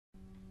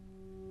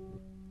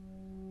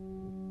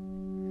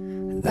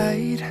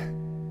Light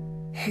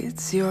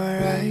hits your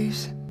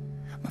eyes,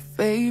 my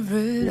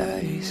favorite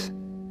eyes.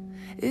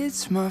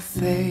 It's my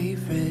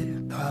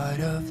favorite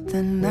part of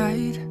the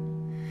night,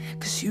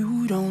 'cause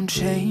you don't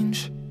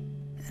change,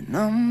 and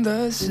I'm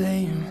the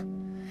same.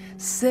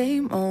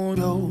 Same old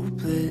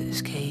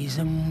hopeless case,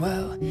 and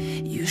well,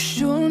 you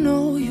sure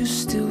know you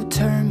still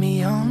turn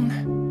me on.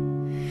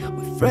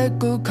 With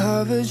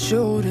freckle-covered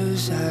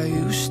shoulders, I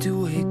used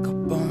to wake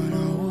up on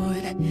a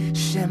wood,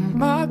 shed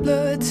my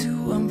blood to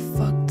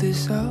unfuck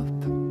this up,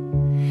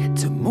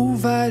 to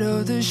move out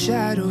of the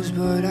shadows,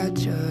 but I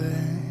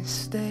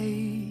just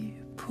stay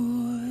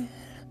put.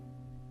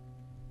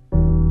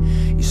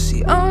 You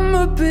see, I'm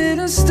a bit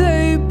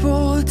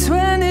unstable,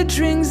 20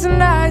 drinks a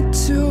night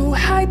to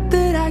hide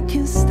that I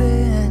can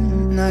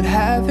stand not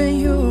having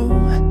you.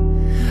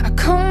 I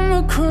come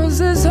across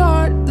as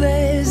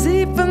heartless,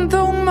 even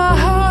though my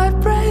heart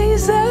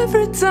breaks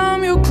every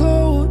time you're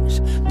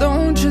close.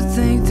 Don't you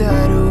think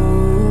that,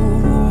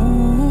 ooh,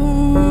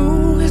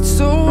 it's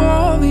so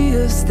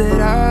obvious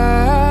that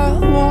I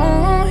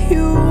want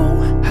you.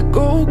 I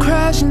go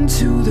crashing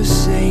to the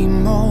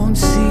same old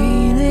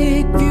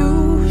scenic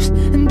views,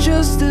 and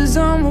just as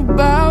I'm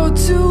about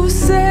to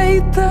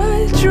say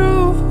the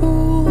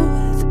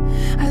truth,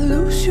 I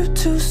lose you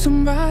to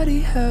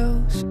somebody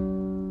else.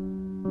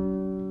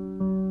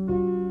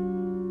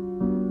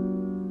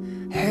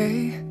 Hey,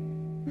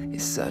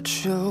 it's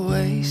such a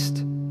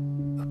waste,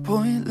 a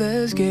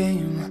pointless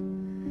game.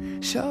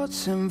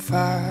 Shots and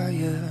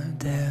fire,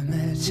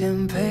 damage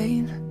and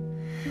pain.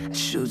 I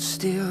should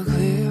steer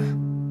clear,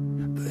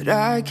 but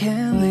I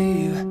can't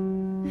leave.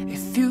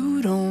 If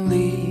you don't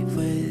leave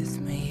with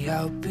me,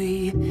 I'll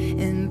be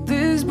in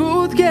this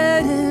booth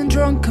getting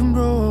drunk and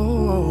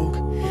broke,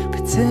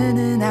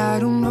 pretending I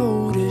don't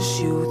notice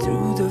you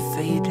through the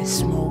faded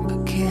smoke. I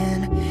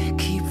can't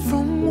keep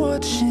from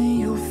watching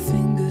your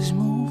fingers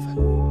move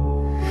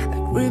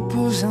like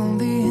ripples on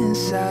the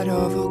inside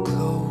of a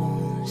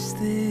clothes.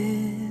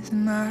 This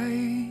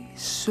night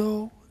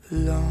so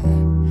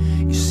long.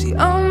 You see,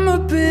 I'm a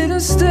bit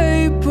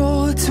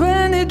unstable,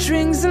 20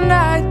 drinks a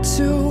night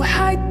to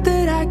hide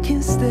that I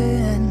can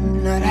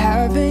stand not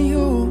having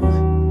you.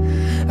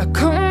 I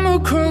come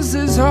across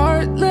as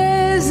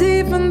heartless,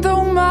 even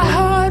though my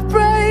heart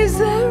breaks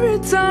every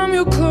time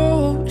you're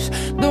close.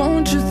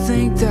 Don't you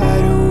think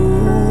that,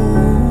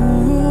 ooh,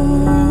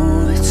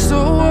 it's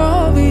so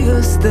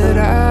obvious that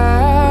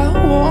I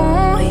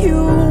want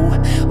you?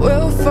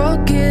 Well,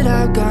 fuck it,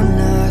 I've got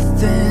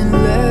nothing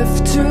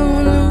left to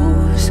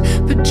lose,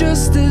 but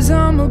just as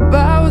I'm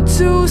about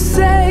to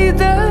say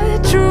the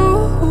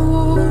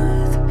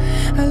truth,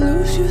 I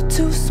lose you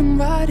to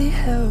somebody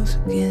else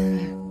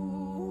again.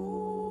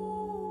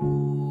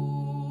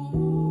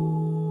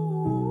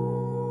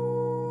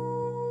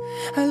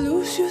 I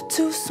lose you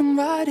to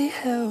somebody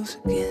else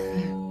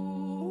again.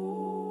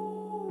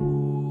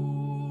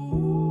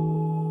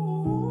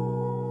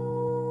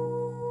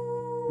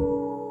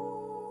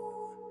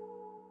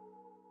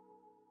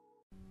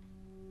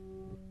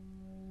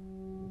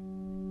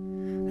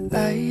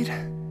 Light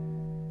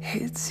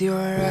hits your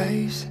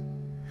eyes,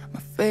 my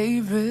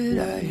favorite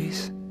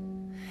eyes.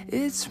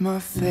 It's my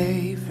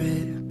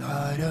favorite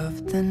part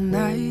of the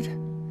night,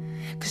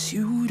 'cause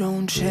you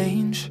don't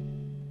change,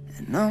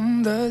 and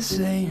I'm the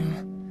same.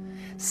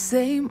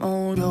 Same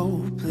old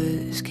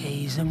hopeless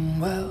case,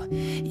 and well,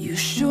 you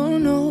sure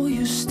know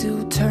you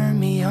still turn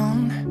me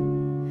on.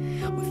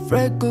 With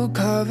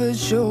freckle-covered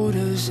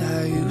shoulders,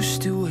 I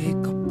used to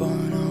wake up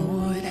on a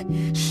wood,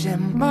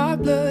 shed my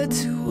blood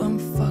to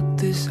unfuck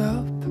this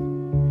up,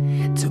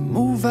 to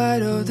move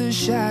out of the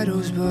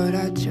shadows, but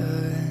I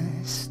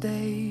just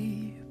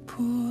stay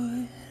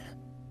put.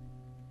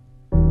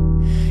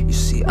 You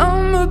see,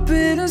 I'm a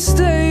bit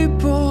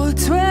unstable,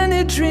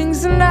 20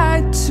 drinks a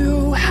night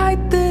to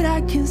hide that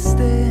I can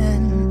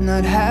stand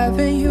not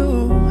having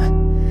you.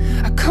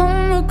 I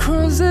come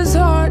across as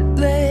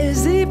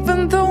heartless,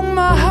 even though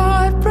my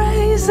heart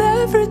breaks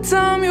every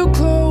time you're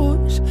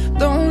close.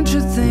 Don't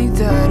you think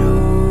that,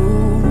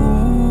 ooh,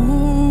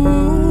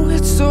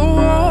 it's so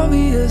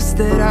obvious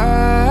that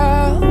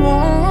I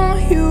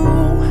want you?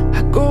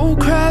 I go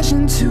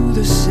crashing to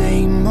the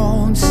same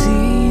old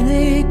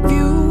scenic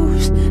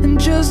views, and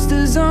just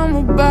as I'm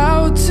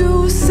about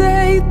to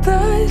say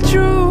the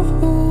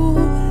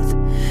truth,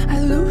 I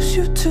lose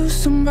you to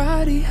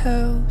somebody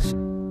else.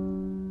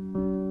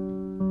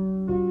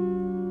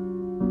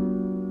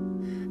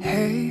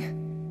 Hey,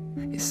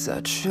 it's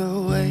such a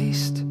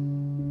waste,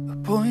 a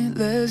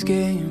pointless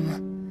game.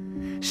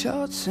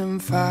 Shots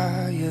and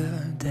fire,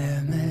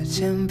 damage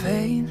and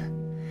pain.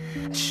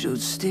 I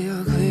should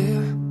steer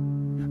clear,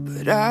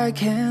 but I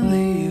can't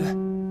leave.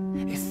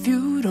 If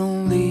you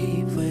don't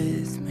leave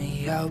with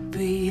me, I'll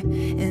be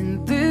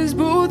in this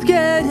booth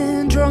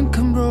getting drunk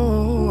and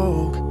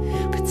broke,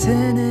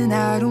 pretending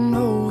I don't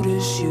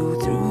notice you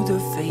through the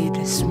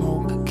faded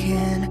smoke. I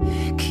can't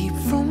keep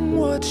from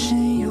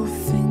watching your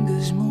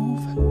fingers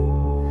move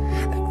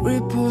like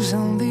ripples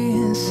on the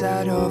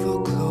inside of a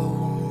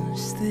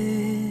clothes.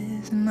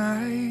 This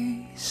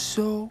night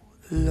so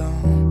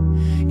long.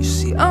 You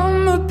see,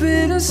 I'm a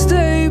bit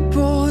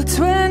unstable.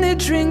 20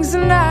 drinks a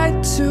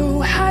night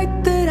to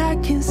height that I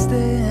can't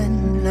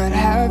stand. Not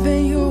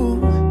having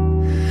you,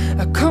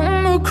 I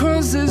come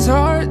across as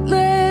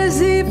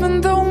heartless,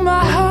 even though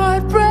my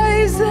heart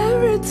breaks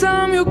every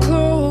time you're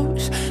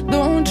close.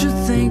 Don't you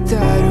think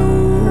that,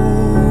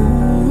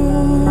 ooh,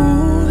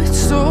 it's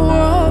so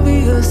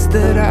obvious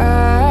that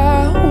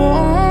I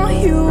want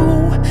you?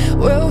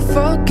 Well,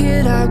 fuck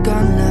it, I've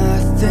got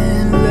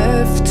nothing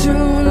left to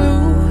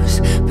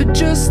lose. But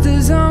just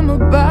as I'm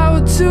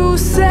about to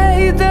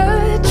say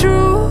the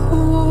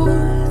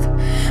truth,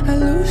 I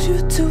lose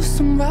you to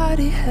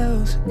somebody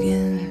else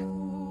again.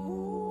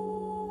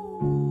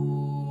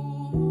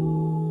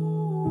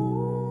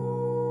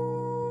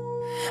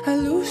 I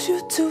lose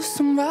you to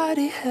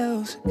somebody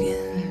else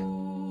again.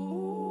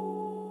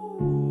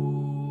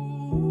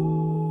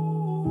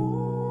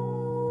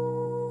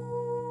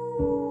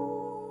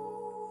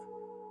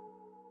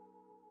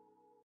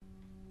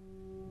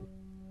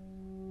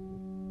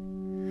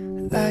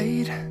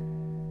 Light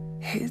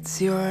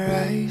hits your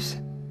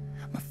eyes,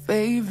 my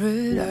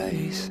favorite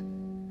eyes.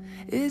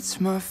 It's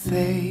my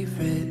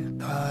favorite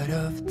part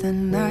of the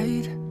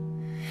night,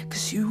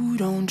 'cause you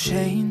don't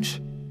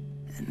change,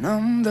 and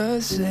I'm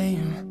the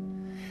same.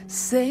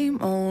 Same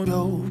old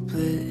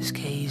hopeless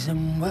case,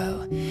 and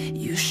well,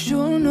 you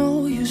sure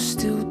know you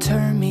still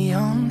turn me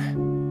on.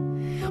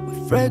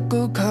 With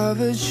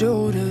freckle-covered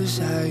shoulders,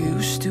 I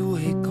used to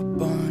wake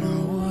up on a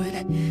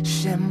wood,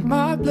 shed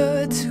my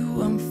blood to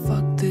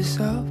unfuck this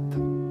up,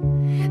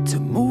 to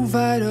move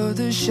out of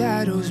the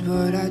shadows,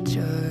 but I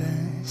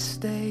just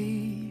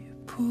stay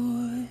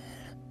put.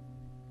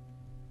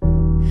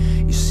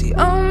 You see,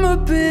 I'm a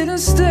bit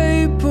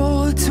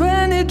unstable.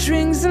 20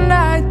 drinks a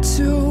night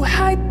to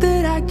height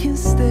that I can't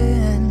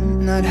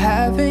stand. Not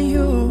having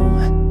you,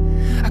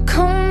 I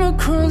come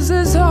across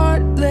as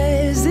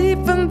heartless,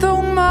 even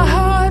though my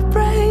heart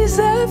breaks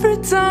every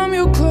time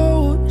you're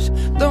close.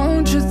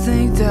 Don't you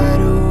think that,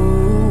 ooh,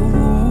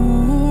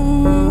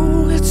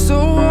 it's so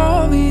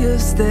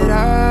obvious that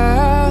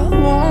I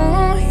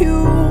want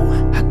you?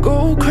 I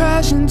go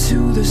crashing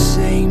to the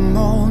same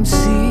old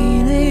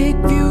scenic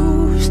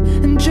views,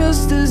 and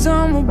just as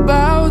I'm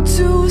about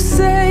to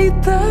say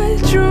the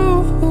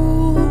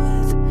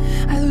truth,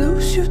 I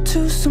lose you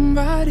to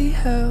somebody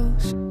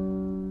else.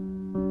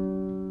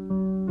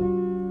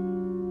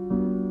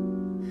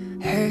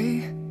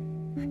 Hey,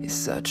 it's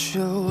such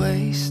a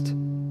waste,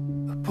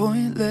 a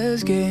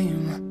pointless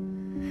game.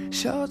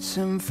 Shots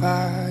and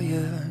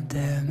fire,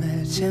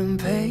 damage and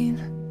pain.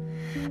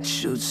 I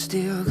should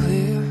steer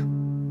clear,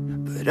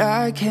 but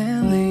I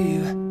can't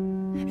leave.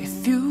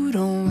 If you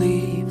don't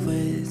leave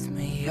with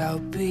me, I'll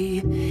be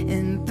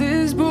in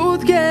this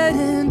booth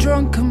getting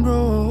drunk and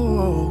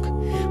broke,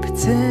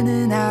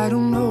 pretending I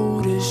don't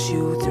notice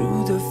you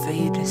through the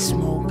faded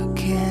smoke. I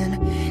can't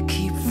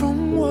keep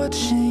from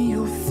watching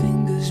your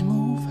fingers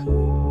move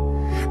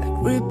like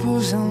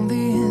ripples on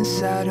the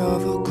inside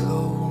of a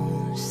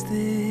close.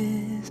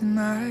 This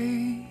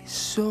night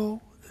so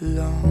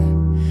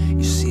long.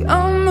 You see,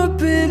 I'm a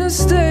bit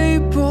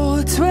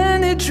unstable.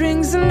 20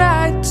 drinks a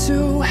night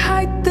to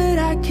height that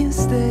I can't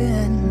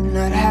stand.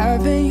 Not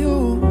having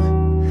you,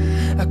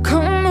 I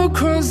come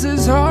across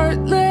as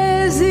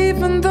heartless,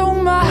 even though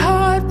my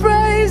heart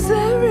breaks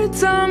every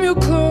time you're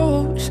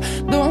close.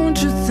 Don't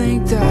you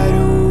think that,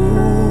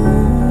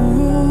 ooh,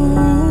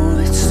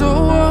 it's so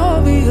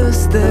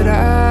obvious that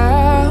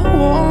I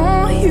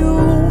want you?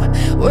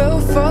 Well,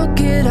 fuck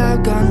it,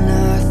 I've got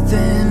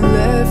nothing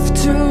left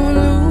to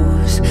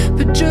lose.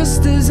 But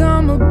just as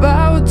I'm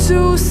about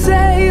to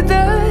say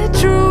the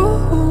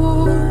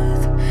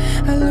truth,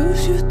 I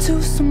lose you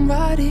to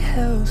somebody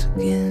else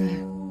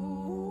again.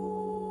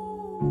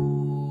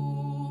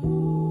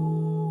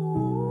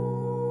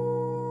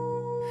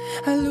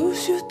 I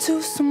lose you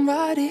to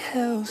somebody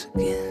else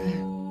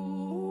again.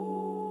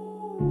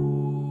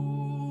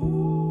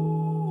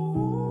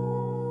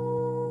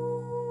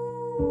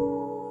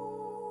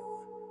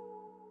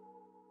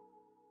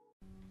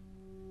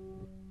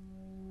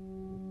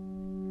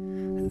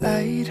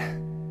 Light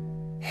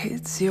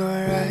hits your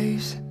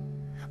eyes,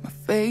 my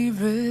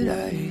favorite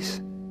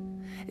eyes.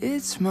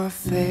 It's my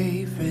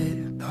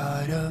favorite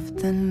part of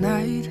the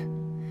night,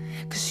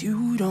 'cause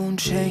you don't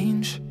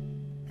change,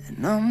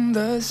 and I'm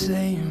the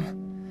same.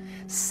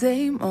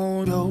 Same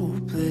old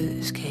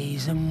hopeless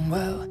case, and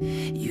well,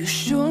 you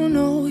sure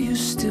know you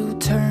still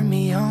turn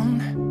me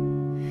on.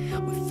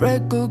 With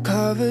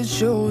freckle-covered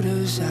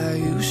shoulders, I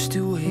used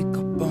to wake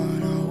up on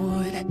a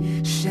wood,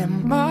 shed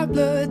my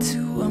blood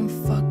to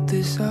unfuck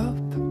this up,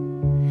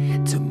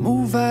 to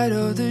move out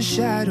of the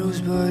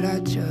shadows, but I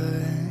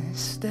just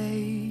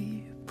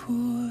stay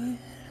put.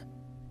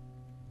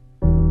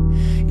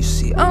 You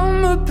see,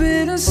 I'm a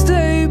bit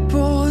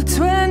unstable.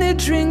 20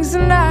 drinks a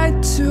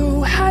night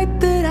to height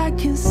that I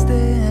can't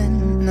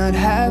stand. Not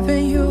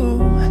having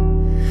you,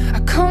 I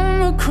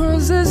come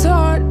across as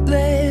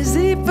heartless,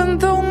 even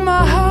though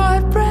my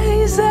heart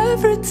breaks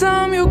every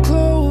time you're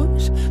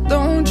close.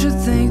 Don't you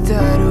think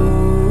that,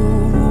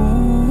 ooh,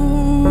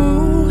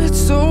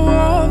 it's so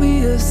obvious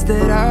obvious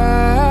that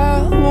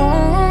I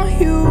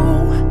want you.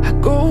 I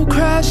go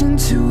crashing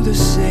to the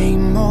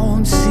same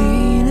old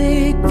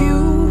scenic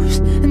views,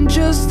 and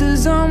just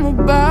as I'm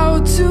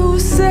about to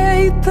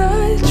say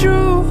the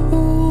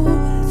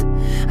truth,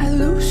 I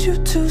lose you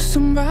to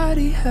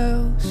somebody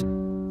else.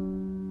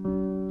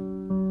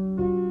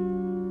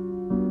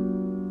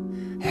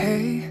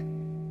 Hey,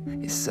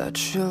 it's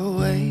such a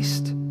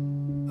waste,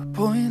 a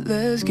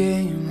pointless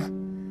game.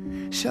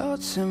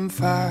 Shots and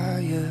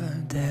fire,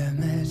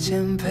 damage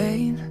and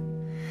pain.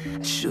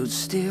 I should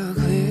steer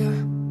clear,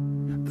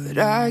 but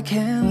I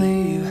can't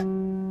leave.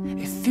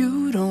 If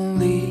you don't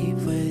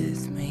leave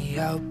with me,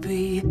 I'll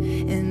be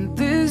in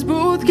this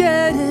booth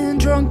getting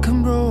drunk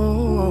and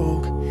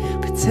broke,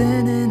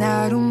 pretending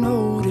I don't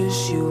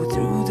notice you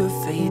through the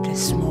faded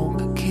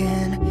smoke. I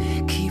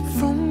can't keep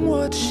from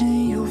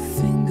watching your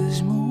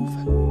fingers move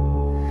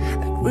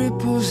like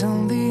ripples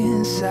on the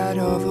inside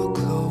of a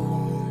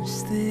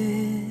clothes.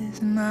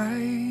 This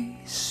night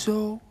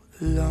so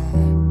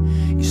long.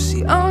 You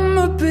see, I'm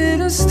a bit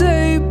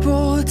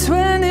unstable,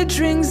 20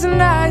 drinks a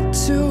night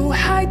to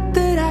hide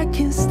that I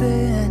can't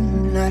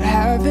stand not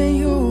having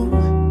you.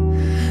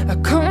 I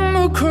come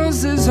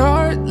across as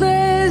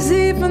heartless,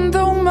 even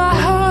though my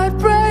heart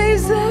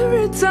breaks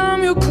every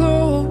time you're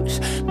close.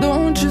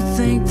 Don't you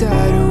think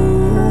that,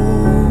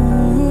 ooh,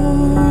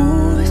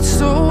 it's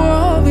so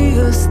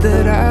obvious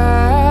that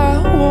I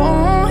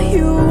want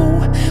you?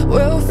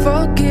 Well,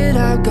 fuck it,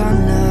 I've got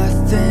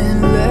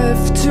nothing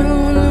left to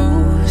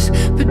lose.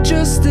 But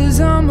just as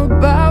I'm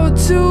about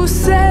to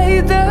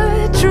say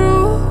the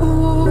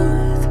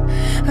truth,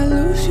 I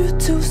lose you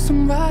to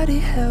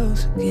somebody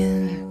else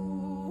again.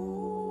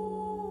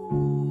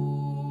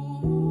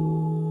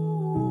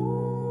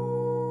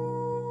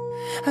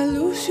 I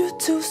lose you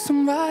to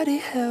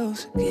somebody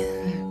else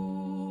again.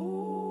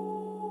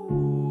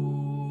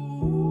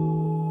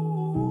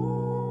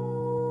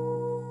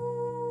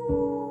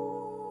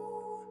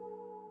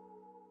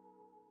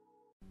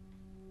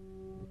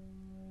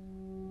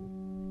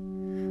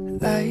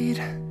 Light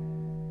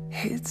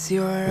hits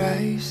your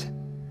eyes,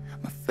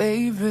 my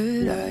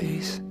favorite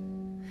eyes.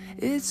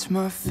 It's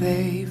my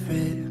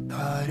favorite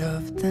part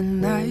of the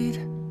night,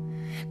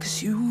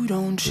 'cause you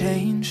don't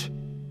change,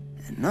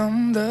 and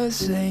I'm the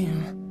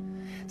same.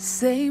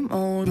 Same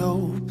old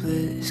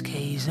hopeless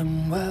case,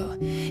 and well,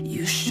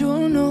 you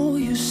sure know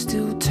you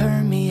still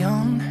turn me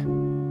on.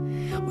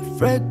 With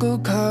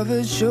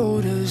freckle-covered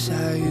shoulders,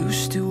 I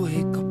used to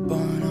wake up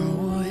on a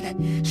wood,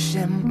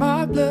 shed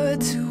my blood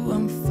to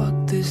unfuck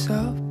this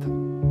up,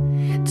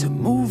 to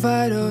move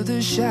out of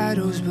the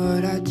shadows,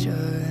 but I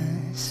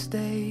just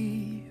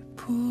stay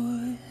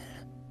put.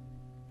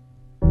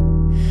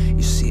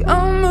 You see,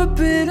 I'm a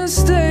bit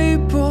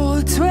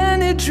unstable,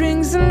 20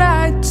 drinks a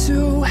night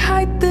to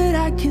hide that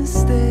I can't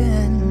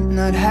stand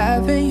not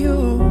having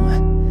you.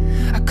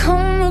 I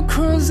come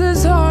across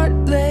as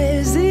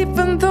heartless,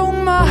 even though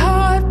my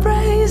heart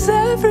breaks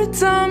every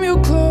time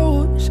you're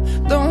close.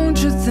 Don't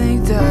you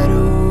think that,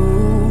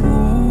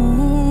 ooh,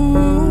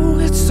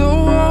 it's so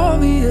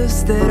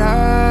obvious that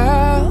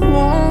I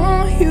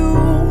want you?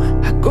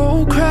 I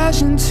go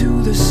crashing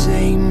to the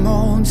same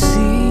old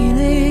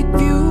scenic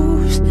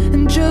views,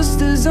 and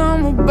just as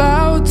I'm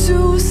about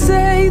to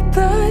say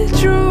the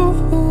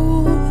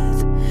truth,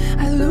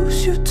 I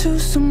lose you to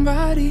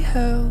somebody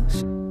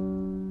else.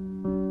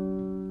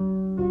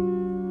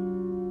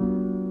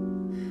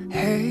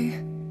 Hey,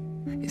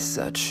 it's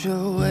such a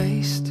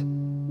waste,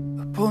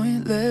 a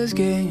pointless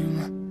game.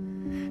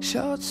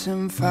 Shots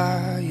and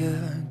fire,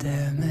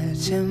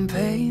 damage and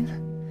pain.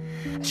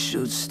 I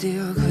should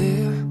steer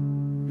clear,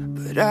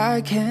 but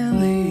I can't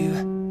leave.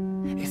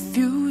 If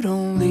you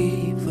don't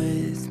leave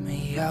with me,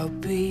 I'll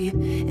be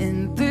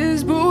in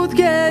this booth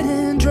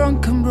getting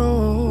drunk and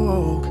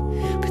broke,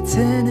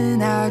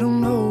 pretending I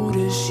don't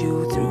notice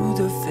you through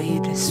the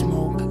faded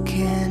smoke. I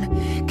can't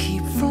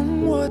keep from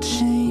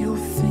watching your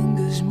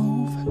fingers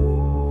move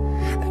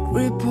like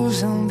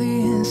ripples on the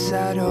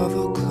inside of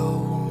a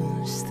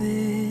clothes.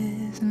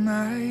 This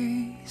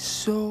night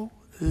so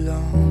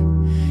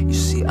long. You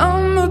see,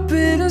 I'm a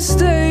bit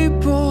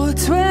unstable,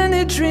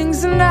 20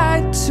 drinks a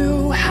night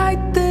to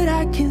hide that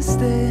I can't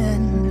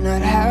stand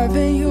not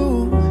having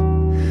you.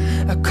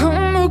 I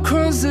come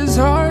across as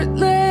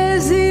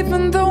heartless,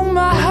 even though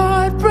my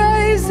heart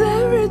breaks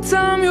every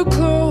time you're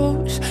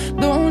close.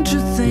 Don't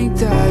you think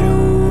that,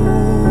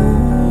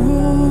 ooh,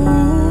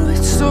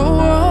 it's so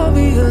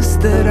obvious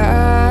that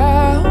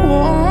I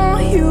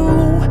want you?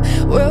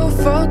 Well,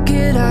 fuck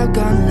it, I've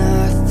got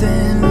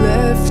nothing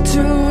left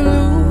to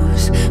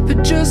lose. But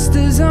just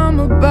as I'm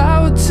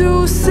about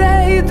to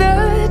say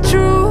the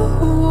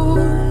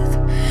truth,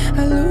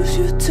 I lose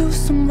you to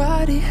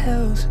somebody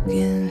else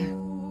again.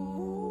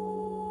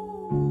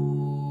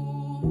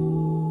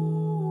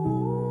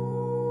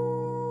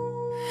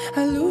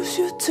 I lose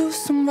you to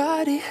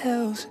somebody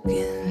else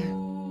again.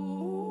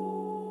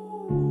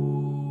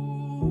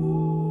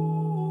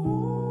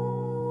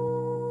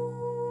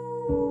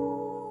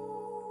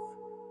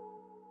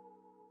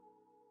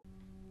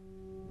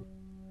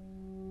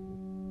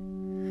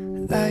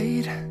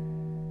 Light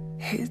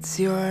It's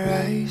your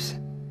eyes,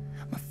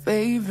 my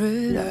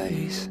favorite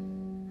eyes.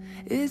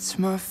 It's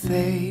my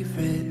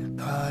favorite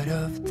part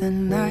of the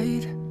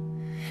night.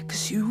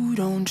 'Cause you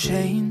don't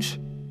change,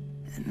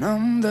 and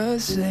I'm the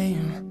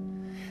same.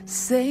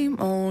 Same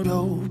old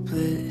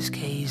hopeless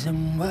case,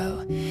 and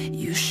well,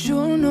 you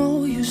sure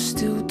know you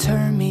still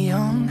turn me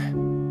on.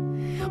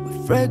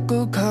 With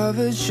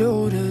freckle-covered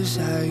shoulders,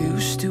 I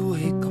used to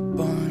wake up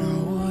on a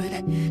wood,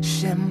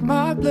 shed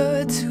my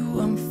blood to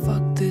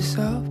unfuck this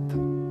up,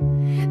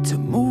 to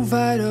move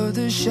out of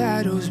the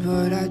shadows,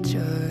 but I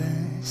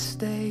just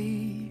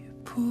stay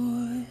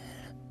put.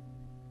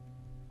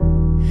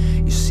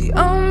 You see,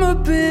 I'm a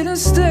bit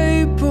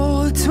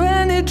unstable,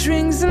 20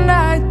 drinks a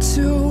night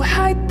to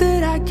height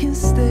that I can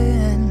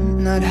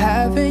stand. Not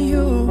having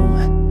you,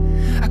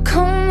 I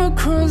come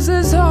across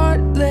as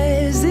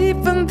heartless,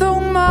 even though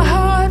my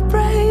heart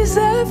breaks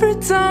every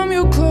time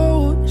you're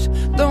close.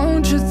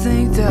 Don't you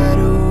think that,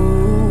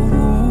 ooh,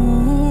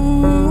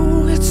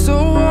 it's so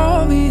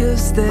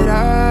obvious that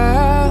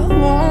I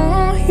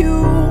want you.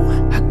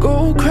 I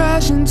go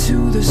crashing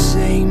to the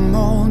same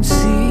old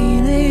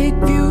scenic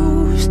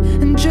views,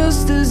 and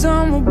just as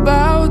I'm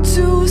about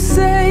to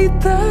say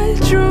the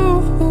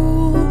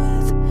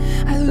truth,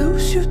 I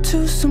lose you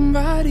to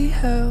somebody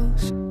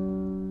else.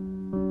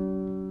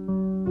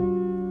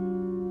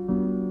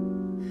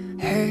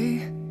 Hey,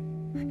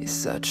 it's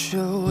such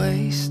a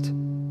waste,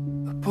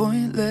 a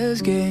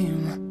pointless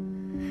game.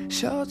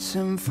 Shots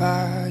and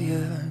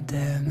fire,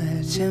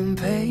 damage and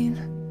pain.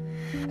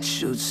 I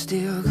should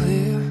steer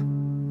clear,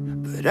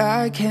 but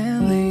I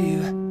can't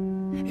leave.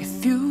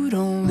 If you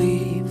don't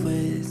leave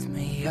with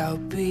me,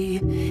 I'll be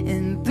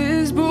in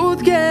this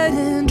booth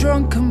getting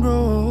drunk and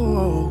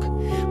broke,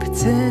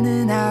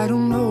 pretending I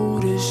don't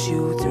notice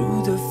you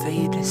through the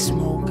faded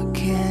smoke. I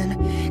can't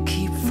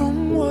keep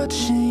from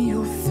watching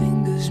your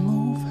fingers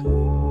move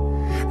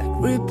like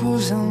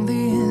ripples on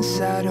the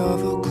inside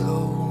of a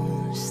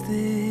clothes.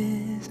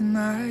 This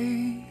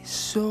night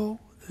so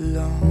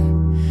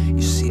long.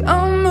 You see,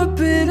 I'm a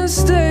bit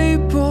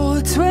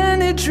unstable,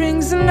 20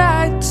 drinks a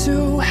night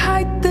to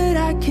height that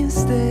I can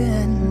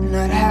stand.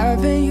 Not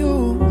having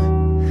you,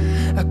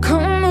 I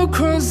come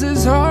across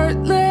as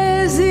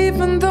heartless,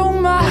 even though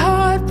my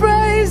heart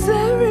breaks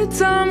every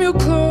time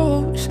you're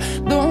close.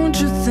 Don't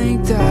you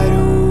think that,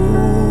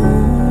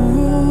 ooh,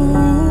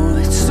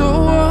 it's so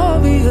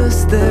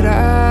obvious that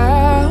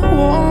I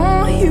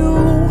want you.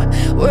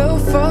 Well,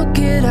 fuck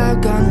it,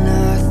 I've got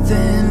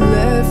nothing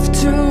left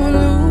to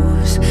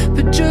lose.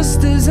 But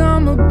just as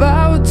I'm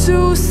about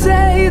to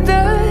say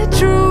the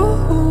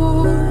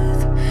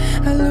truth,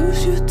 I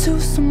lose you to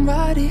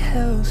somebody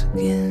else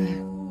again.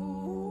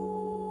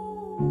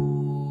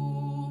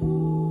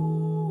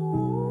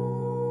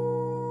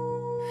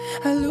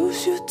 I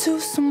lose you to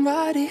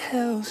somebody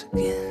else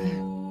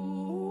again.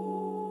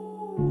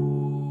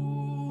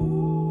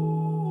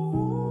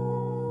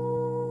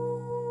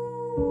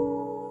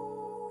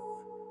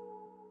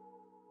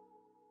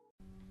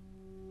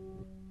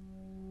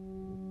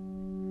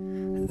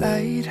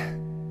 Light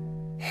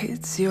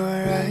hits your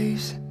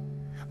eyes,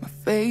 my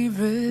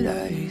favorite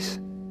eyes.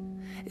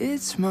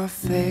 It's my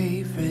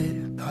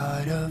favorite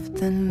part of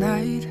the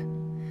night.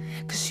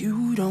 'Cause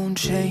you don't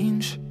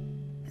change,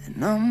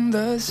 and I'm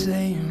the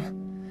same.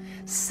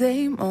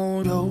 Same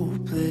old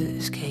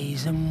hopeless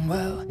case, and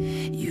well,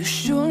 you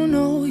sure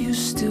know you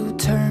still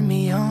turn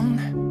me on.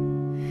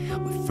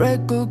 With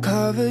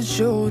freckle-covered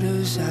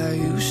shoulders, I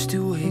used to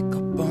wake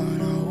up on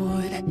a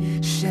wood,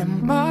 shed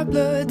my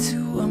blood to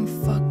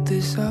unfuck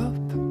this up,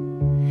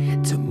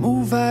 to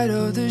move out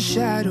of the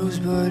shadows,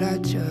 but I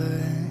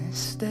just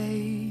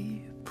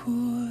stay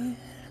put.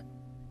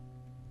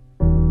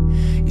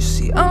 You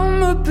see,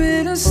 I'm a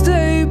bit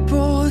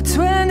unstable,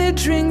 20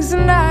 drinks a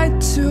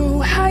night to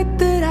height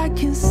that I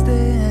can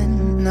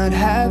stand. Not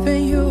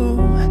having you,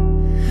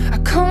 I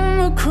come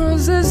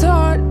across as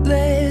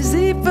heartless,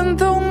 even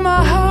though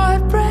my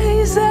heart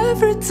breaks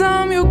every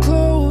time you're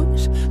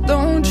close.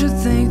 Don't you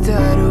think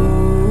that,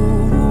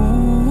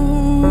 ooh,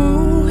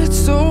 it's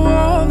so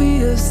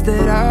obvious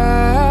that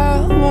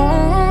I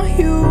want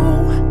you.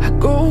 I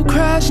go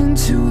crashing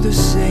to the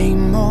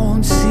same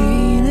old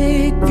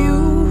scenic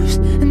views,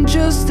 and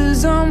just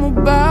as I'm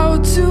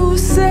about to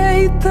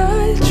say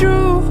the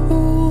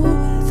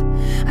truth,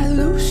 I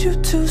lose you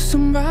to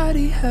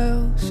somebody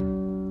else.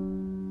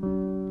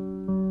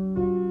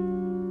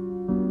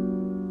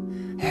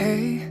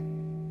 Hey,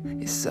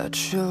 it's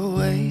such a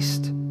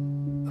waste,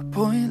 a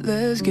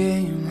pointless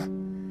game.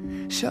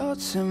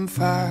 Shots and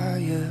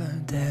fire,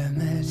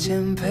 damage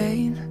and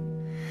pain.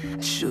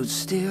 I should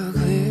steer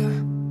clear,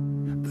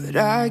 but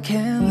I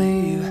can't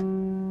leave.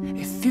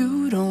 If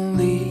you don't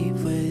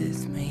leave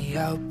with me,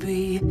 I'll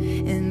be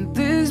in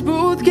this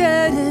booth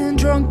getting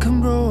drunk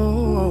and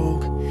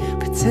broke,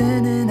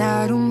 pretending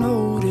I don't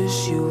notice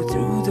you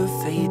through the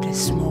faded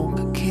smoke.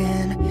 I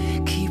can't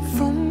keep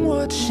from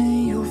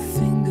watching your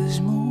fingers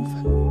move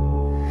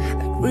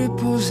like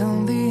ripples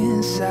on the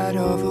inside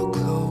of a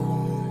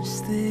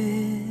clothes.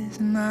 This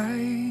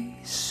night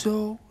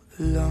so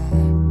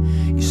long.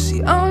 You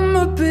see, I'm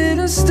a bit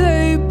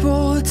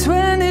unstable.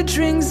 20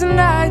 drinks a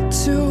night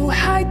to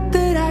hide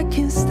that I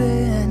can't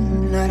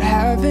stand not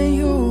having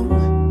you.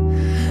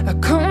 I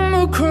come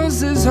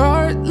across as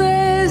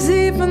heartless,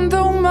 even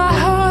though my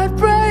heart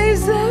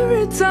breaks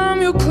every time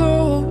you're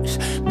close.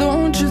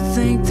 Don't you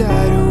think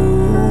that,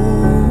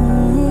 ooh,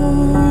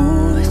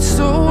 it's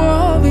so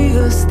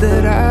obvious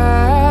that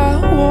I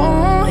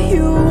want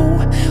you.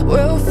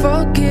 Well,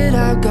 fuck it,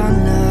 I've got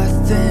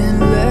nothing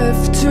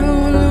left to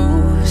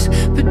lose.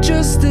 But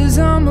just as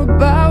I'm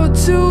about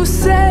to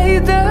say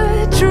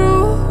the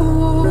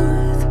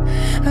truth,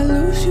 I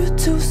lose you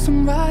to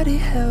somebody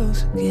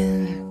else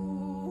again.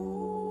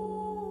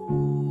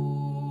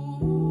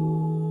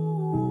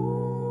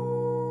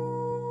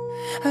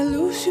 I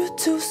lose you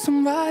to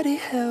somebody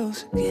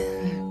else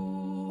again.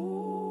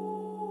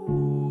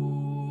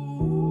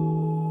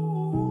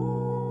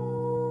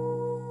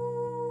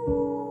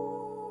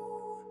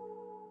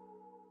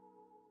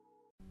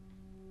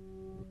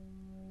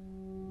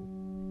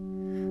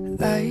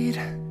 Light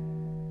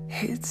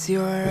hits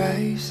your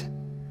eyes,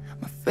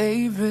 my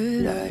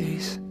favorite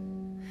eyes.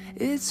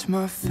 It's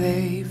my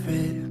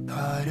favorite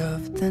part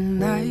of the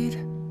night.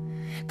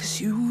 'Cause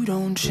you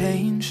don't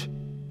change,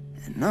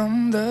 and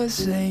I'm the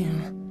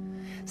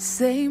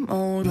same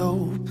old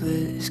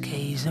hopeless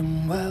case.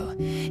 And well,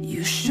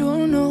 you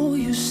sure know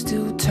you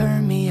still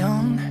turn me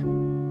on.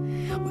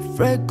 With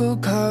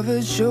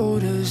freckle-covered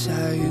shoulders,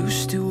 I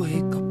used to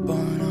wake up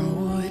on a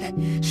wood,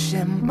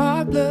 shed my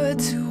blood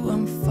to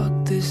unfuck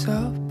this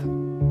up,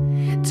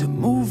 to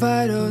move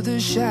out of the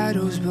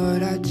shadows, but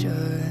I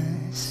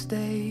just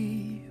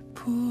stay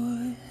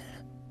put.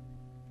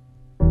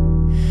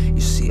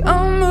 You see,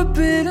 I'm a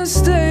bit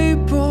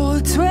unstable.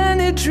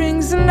 20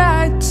 drinks a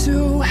night to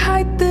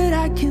hide that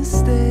I can't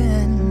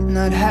stand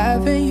not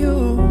having you.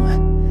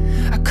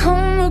 I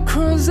come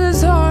across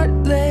as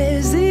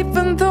heartless,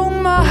 even though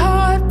my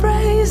heart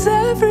breaks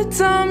every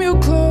time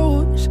you're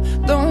close.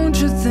 Don't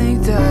you think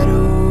that,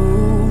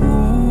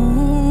 ooh,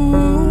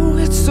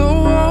 it's so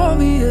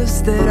obvious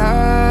that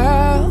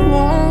I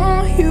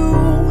want you.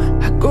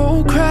 I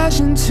go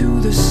crashing to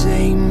the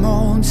same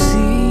old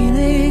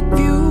scenic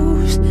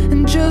views,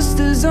 and just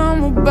as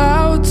I'm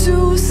about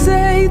to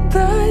say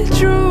the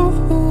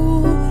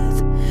truth,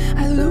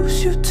 I lose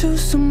you to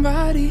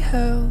somebody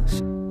else.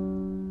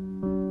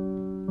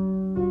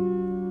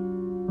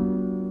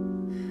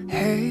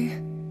 Hey,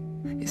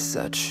 it's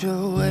such a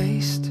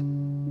waste,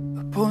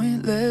 a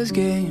pointless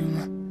game.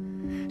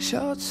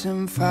 Shots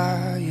and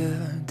fire,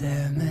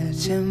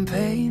 damage and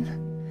pain.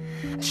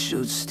 I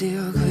should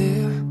steer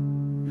clear,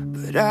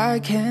 but I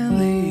can't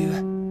leave.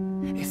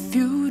 If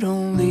you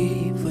don't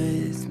leave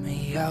with me,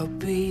 I'll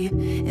be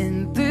in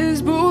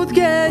this booth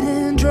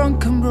getting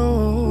drunk and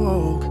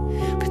broke,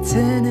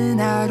 pretending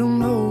I don't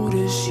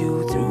notice you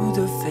through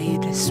the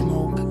faded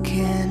smoke. I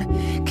can't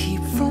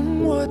keep from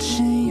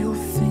watching your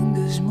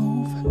fingers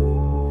move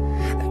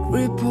like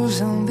ripples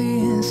on the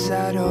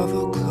inside of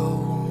a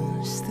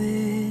clothes.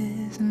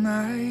 This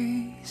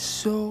night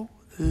so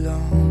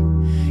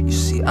long. You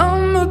see,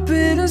 I'm a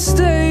bit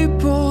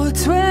unstable.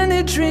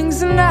 20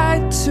 drinks a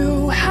night to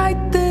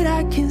hide that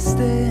I can't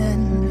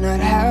stand not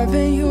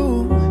having you.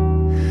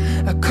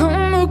 I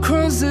come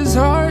across as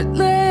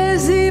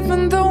heartless,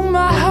 even though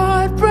my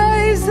heart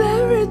breaks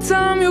every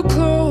time you're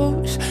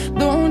close.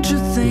 Don't you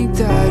think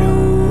that,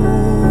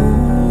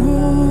 ooh,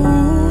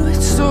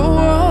 it's so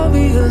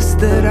obvious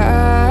that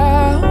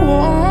I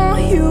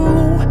want you.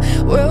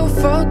 Well,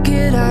 fuck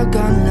it, I've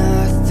got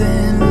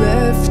nothing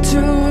left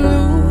to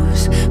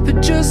lose. But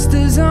just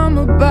as I'm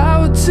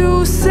about to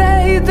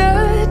say the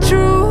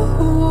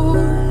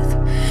truth,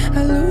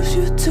 I lose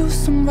you to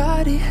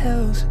somebody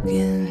else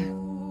again.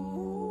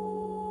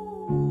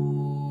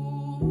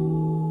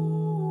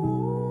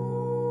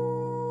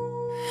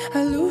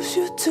 I lose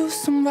you to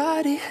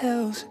somebody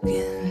else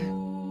again.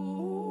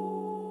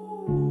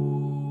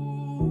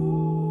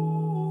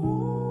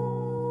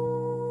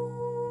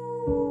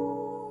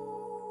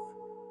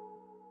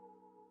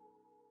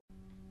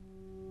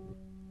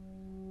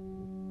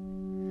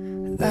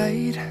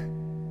 Light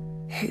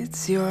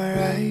hits your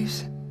eyes,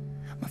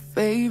 my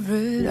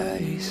favorite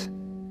eyes.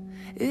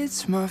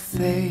 It's my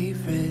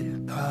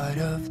favorite part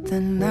of the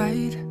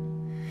night.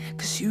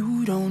 'Cause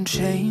you don't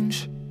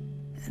change,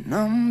 and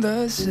I'm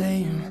the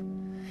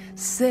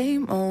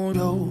same old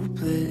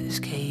hopeless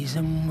case.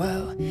 And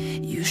well,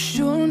 you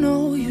sure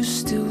know you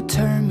still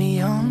turn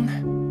me on.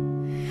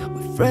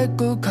 With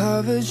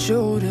freckle-covered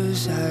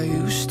shoulders, I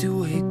used to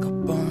wake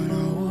up on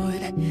a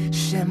wood,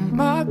 shed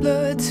my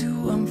blood to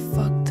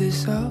unfuck this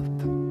up,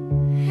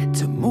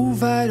 to move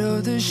out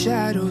of the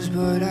shadows,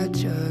 but I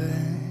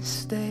just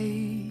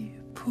stay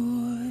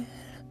put.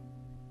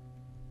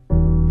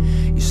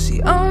 You see,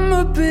 I'm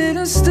a bit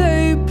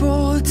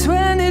unstable.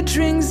 20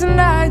 drinks a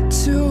night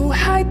to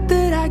hide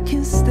that I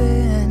can't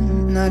stand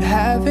not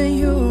having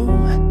you.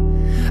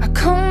 I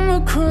come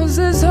across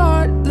as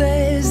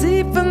heartless,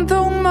 even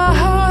though my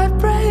heart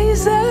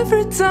breaks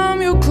every time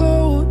you're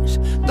close.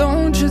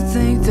 Don't you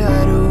think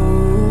that,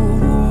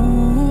 ooh,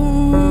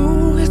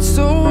 it's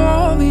so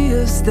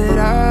obvious that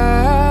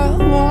I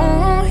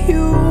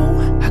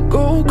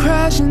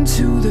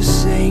to the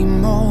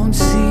same old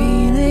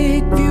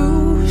scenic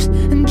views.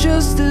 And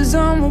just as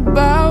I'm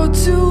about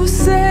to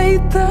say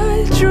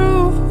the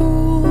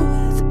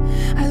truth,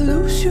 I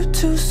lose you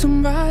to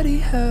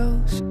somebody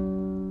else.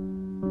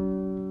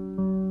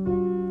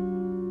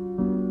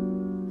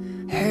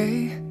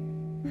 Hey,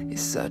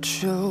 it's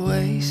such a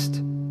waste,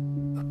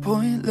 a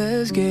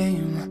pointless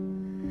game.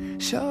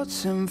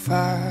 Shots and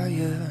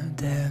fire,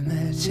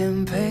 damage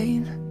and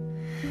pain.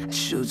 I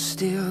should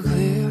steer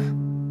clear,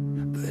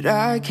 but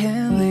I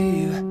can't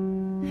leave.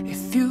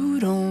 If you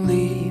don't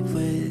leave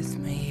with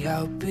me,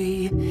 I'll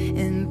be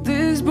in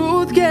this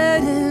booth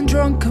getting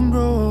drunk and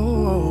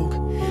broke,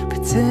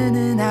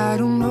 pretending I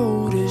don't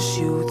notice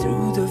you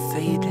through the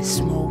faded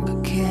smoke. I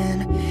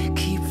can't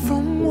keep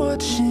from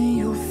watching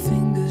your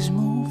fingers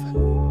move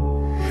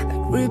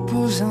like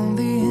ripples on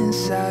the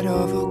inside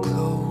of a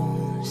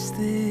clothes.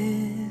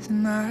 This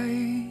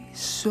night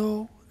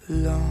so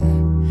long.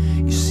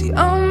 You see,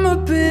 I'm a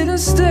bit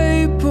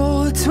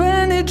unstable,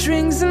 20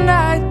 drinks a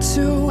night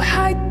to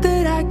height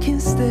that I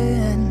can't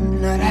stand.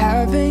 Not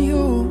having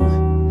you,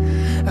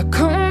 I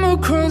come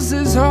across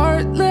as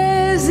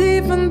heartless,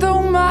 even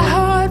though my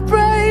heart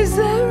breaks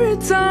every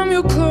time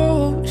you're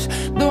close.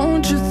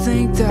 Don't you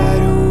think that,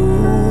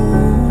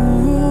 ooh,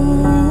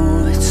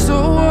 it's so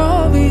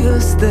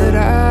obvious that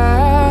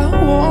I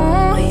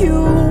want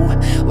you?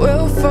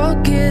 Well,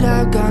 fuck it,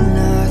 I've got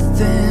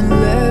nothing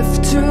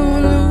left to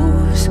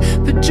lose.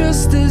 But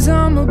just as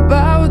I'm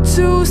about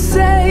to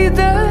say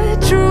the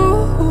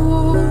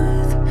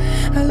truth,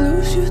 I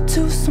lose you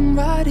to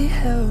somebody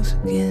else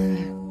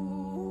again.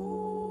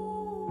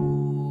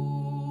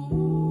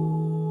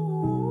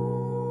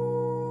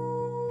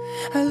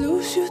 I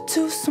lose you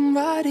to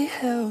somebody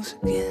else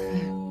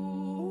again.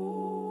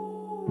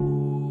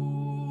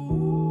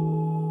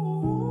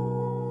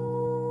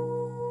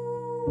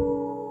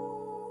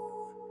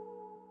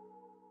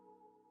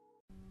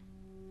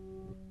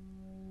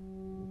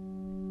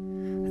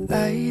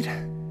 Light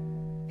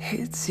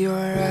hits your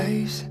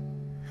eyes,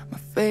 my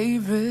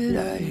favorite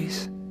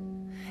eyes.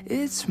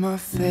 It's my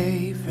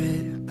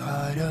favorite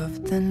part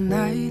of the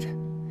night,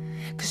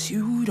 'cause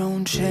you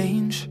don't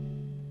change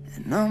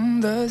and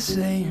I'm the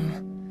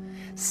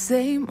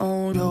same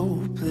old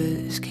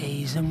hopeless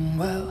case. And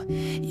well,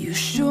 you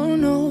sure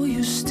know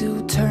you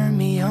still turn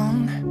me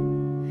on.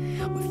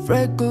 With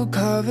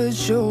freckle-covered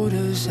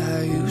shoulders,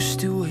 I used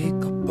to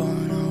wake up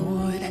on a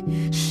wood,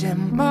 shed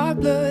my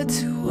blood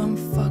to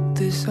unfuck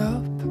this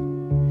up,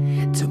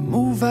 to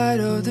move out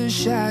of the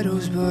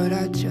shadows, but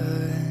I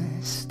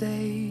just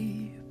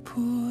stay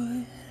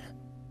put.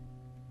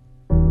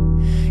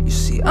 You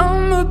see,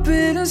 I'm a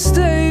bit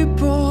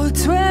unstable,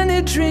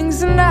 20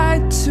 drinks a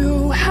night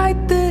to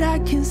height that I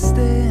can't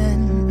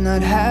stand.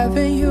 Not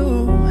having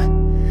you,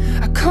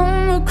 I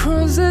come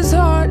across as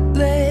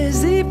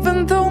heartless,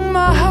 even though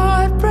my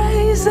heart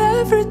breaks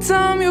every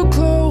time you're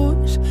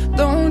close.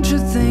 Don't you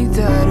think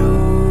that,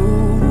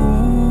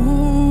 ooh,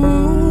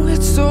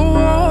 it's so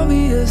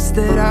obvious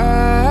that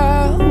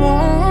I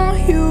want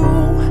you?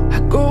 I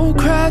go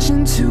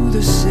crashing to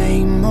the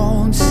same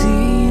old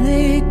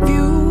scenic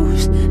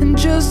views. And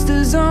just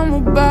as I'm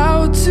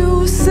about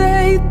to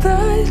say the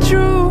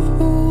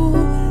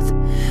truth,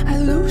 I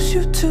lose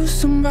you to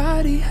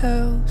somebody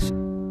else.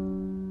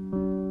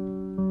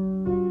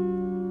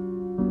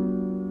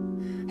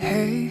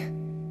 Hey,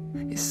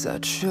 it's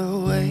such a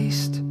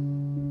waste,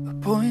 a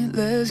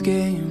pointless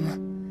game.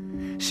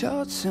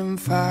 Shots and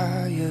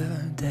fire,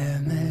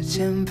 damage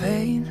and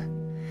pain.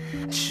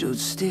 I should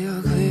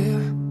steer clear,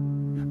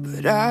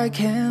 but I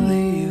can't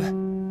leave.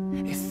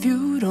 If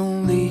you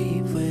don't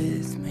leave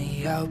with me,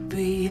 I'll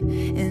be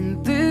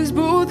in this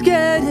booth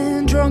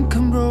getting drunk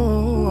and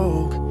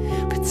broke,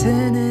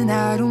 pretending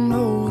I don't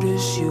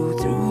notice you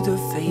through the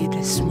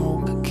faded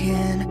smoke. I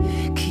can't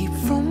keep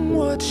from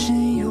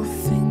watching your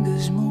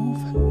fingers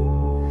move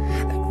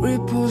like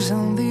ripples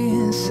on the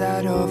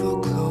inside of a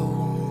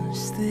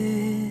clothes.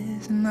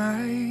 This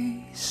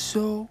night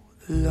so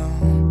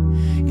long.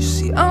 You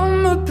see,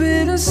 I'm a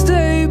bit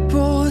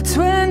unstable,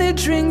 20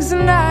 drinks a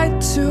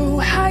night to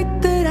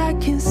height that I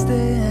can't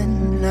stand.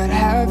 Not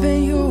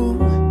having you,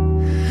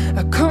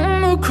 I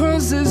come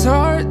across as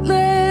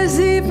heartless,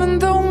 even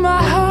though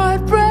my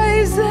heart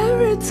breaks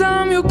every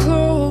time you're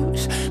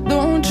close.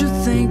 Don't you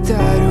think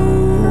that,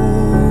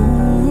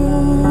 ooh,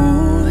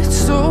 it's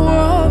so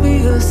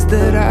obvious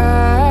that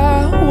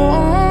I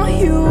want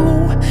you?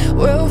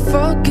 Well,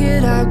 fuck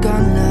it, I've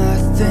got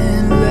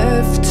nothing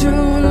left to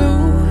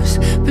lose.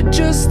 But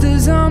just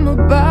as I'm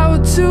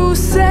about to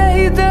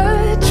say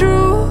the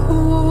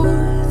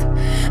truth,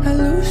 I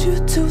lose you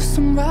to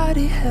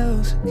somebody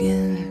else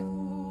again.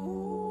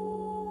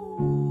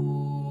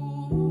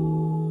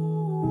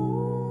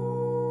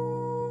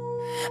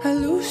 I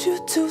lose you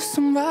to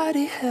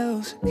somebody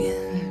else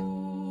again.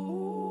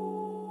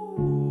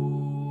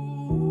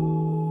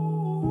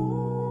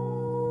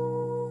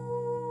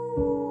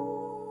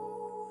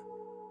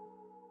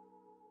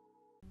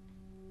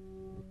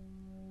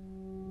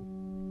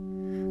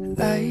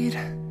 Light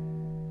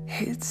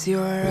hits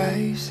your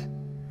eyes,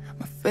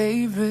 my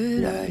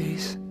favorite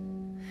eyes.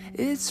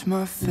 It's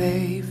my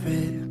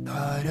favorite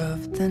part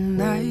of the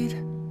night,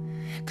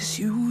 'cause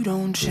you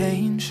don't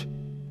change,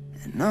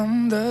 and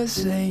I'm the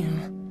same.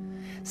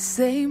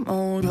 Same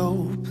old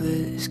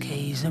hopeless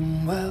case,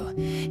 and well,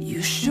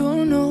 you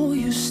sure know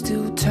you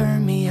still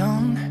turn me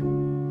on.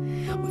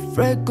 With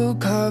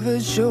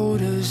freckle-covered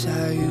shoulders,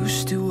 I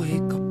used to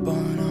wake up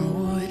on a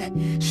wood,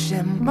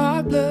 shed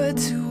my blood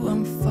to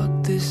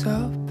unfuck this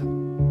up,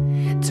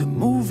 to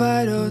move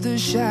out of the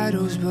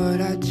shadows,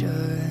 but I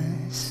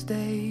just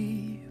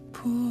stay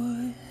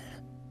put.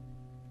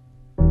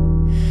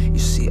 You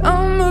see,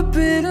 I'm a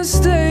bit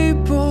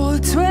unstable,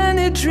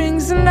 20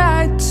 drinks a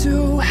night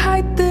to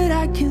hide that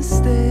I can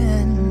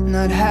stand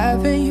not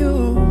having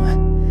you.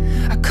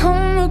 I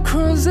come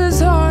across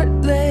as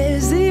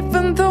heartless,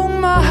 even though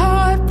my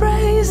heart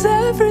breaks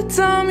every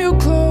time you're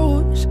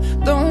close.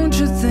 Don't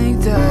you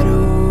think that,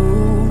 ooh,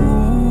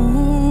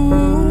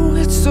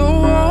 it's so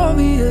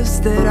obvious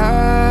that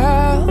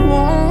I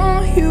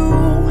want you.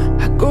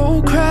 I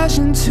go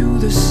crashing to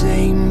the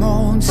same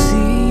old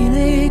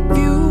scenic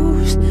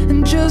views,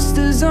 and just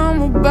as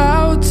I'm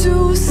about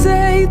to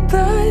say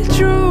the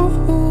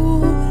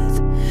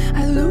truth,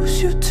 I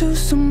lose you to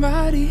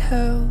somebody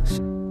else.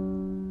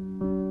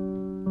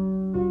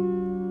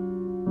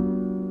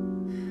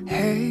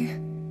 Hey,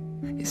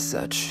 it's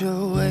such a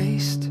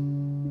waste,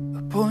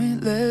 a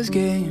pointless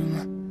game.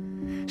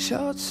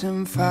 Shots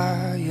and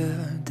fire,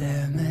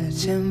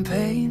 damage and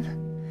pain.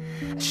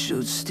 I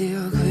should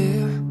steer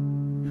clear,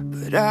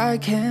 but I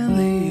can't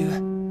leave.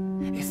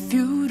 If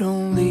you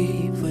don't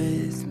leave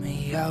with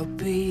me, I'll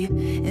be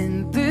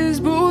in this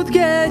booth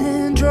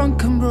getting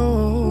drunk and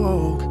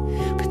broke,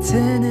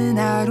 pretending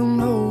I don't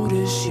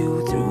notice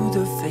you through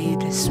the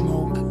faded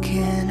smoke. I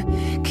can't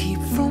keep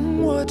from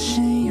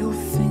watching your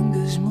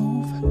fingers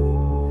move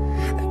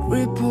like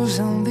ripples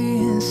on the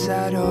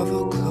inside of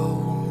a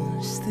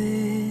clothes.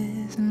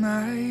 This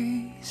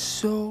night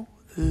so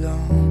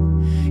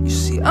long. You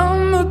see,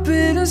 I'm a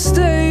bit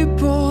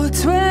unstable,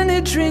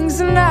 20 drinks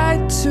a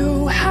night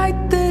to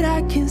hide that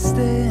I can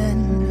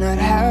stand not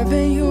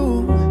having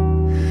you.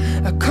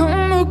 I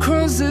come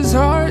across as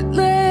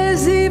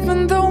heartless,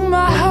 even though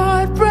my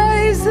heart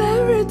breaks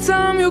every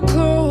time you're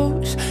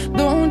close.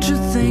 Don't you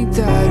think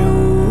that,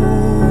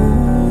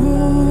 ooh,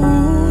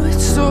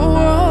 it's so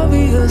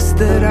obvious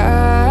that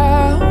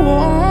I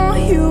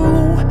want you.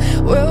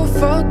 Well,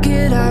 fuck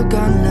it, I've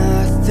got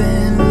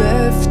nothing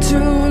left to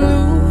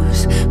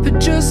lose, but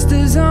just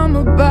as I'm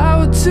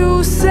about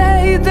to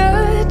say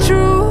the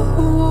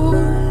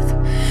truth,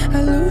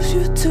 I lose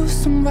you to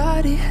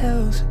somebody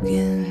else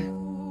again.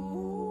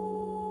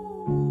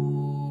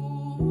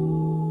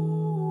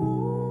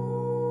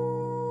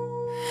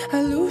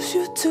 I lose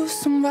you to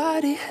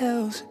somebody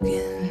else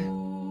again.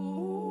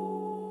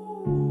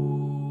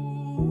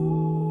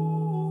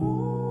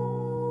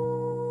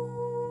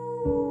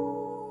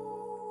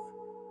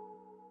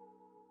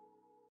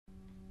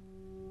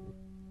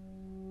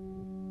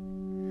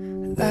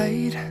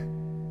 Light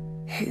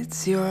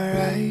hits your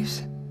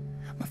eyes,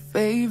 my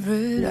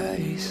favorite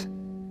eyes.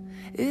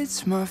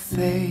 It's my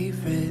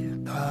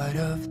favorite part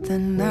of the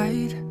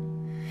night,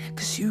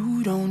 'cause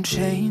you don't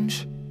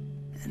change,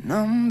 and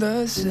I'm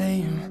the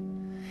same.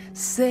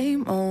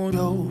 Same old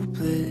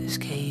hopeless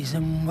case,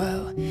 and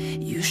well,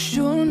 you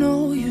sure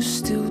know you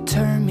still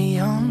turn me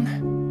on.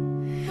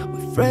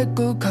 With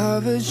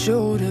freckle-covered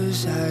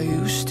shoulders, I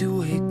used to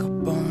wake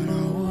up on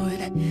a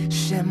wood,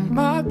 shed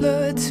my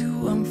blood to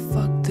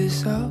unfuck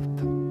this up,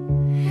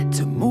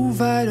 to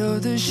move out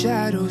of the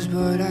shadows,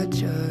 but I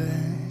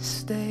just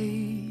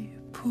stay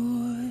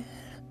put.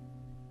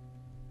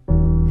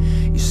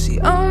 You see,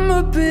 I'm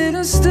a bit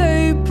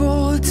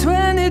unstable,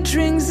 20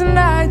 drinks a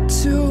night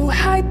to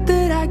hide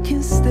that I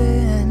can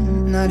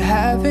stand not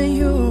having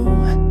you.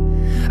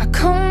 I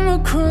come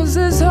across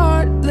as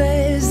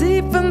heartless,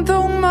 even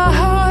though my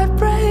heart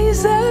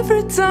breaks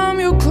every time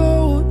you're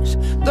close.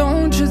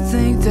 Don't you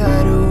think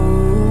that,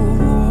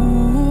 ooh,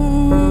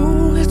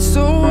 it's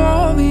so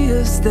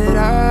obvious that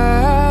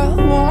I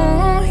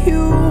want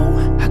you.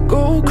 I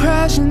go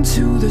crashing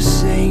to the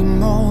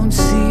same old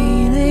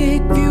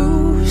scenic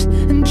views,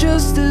 and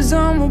just as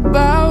I'm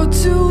about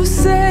to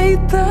say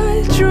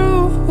the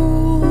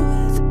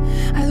truth,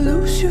 I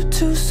lose you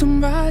to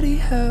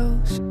somebody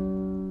else.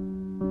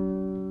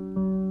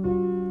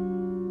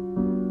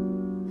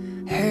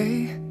 Hey,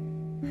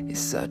 it's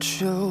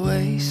such a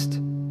waste,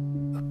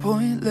 a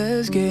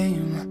pointless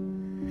game.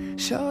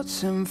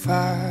 Shots and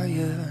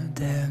fire,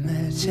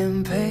 damage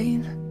and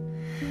pain.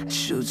 I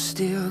should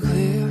steer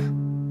clear,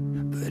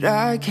 but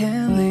I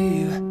can't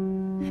leave.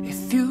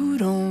 If you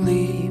don't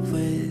leave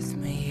with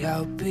me,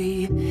 I'll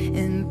be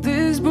in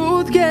this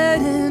booth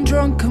getting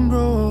drunk and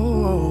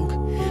broke,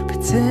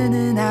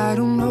 pretending I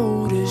don't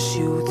notice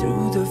you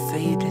through the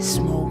faded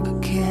smoke. I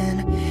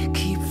can't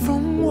keep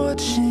from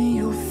watching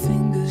your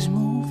fingers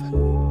move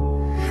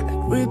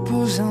like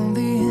ripples on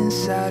the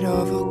inside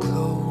of a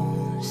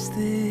clothes.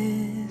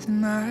 This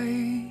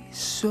night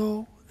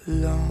so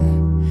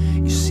long.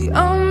 You see,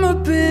 I'm a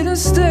bit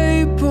unstable,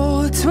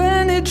 unstable.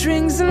 20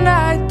 drinks a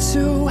night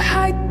to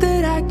hide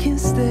that I can't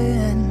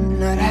stand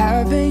not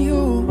having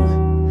you.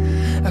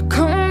 I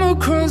come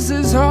across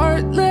as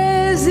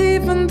heartless,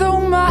 even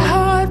though my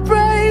heart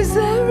breaks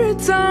every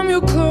time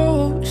you're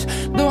close.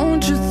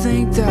 Don't you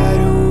think that,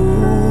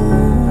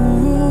 ooh,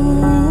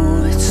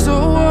 it's so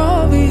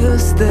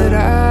obvious that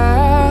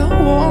I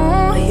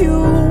want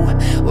you.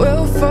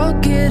 Well,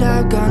 fuck it,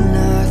 I've got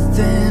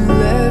nothing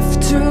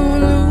left to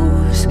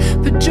lose.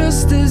 But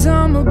just as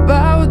I'm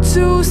about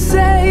to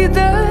say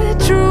the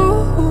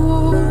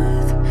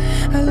truth,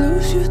 I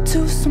lose you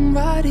to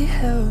somebody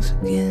else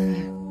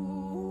again.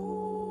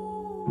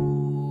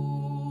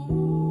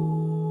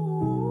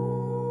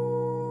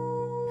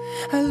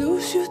 I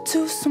lose you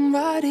to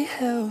somebody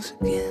else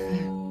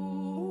again.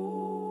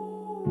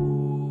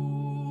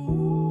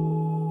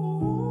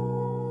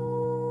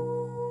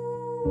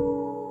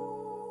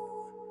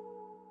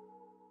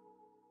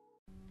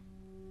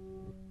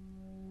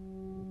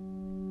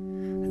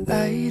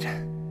 Light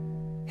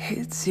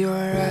hits your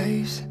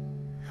eyes,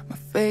 my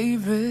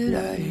favorite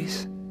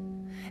eyes.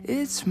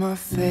 It's my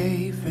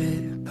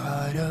favorite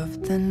part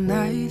of the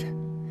night,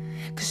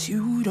 'cause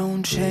you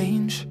don't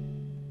change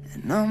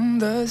and I'm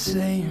the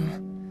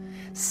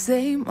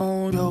same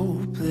old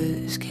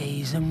hopeless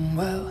case. And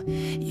well,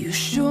 you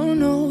sure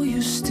know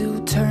you still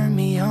turn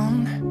me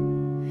on.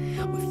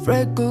 With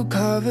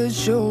freckle-covered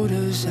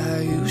shoulders,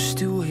 I used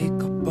to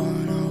wake up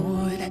on a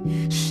wood,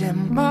 shed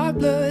my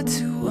blood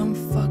to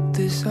unfuck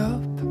this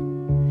up,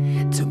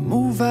 to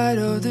move out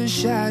of the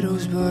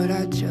shadows, but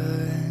I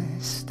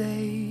just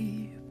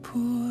stay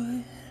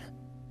put.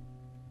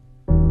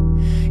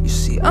 You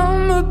see,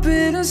 I'm a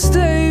bit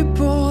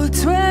unstable.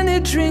 20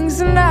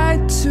 drinks a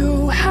night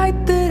to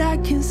hide that I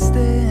can't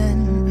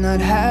stand not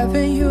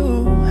having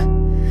you.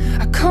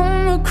 I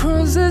come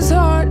across as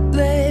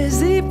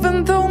heartless,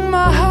 even though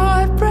my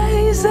heart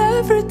breaks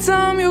every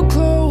time you're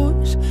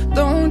close.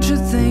 Don't you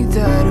think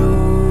that,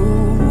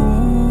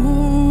 ooh,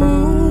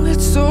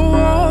 it's so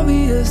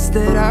obvious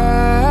that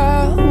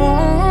I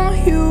want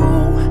you.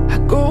 I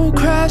go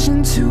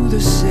crashing to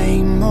the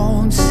same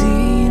old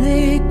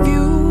scenic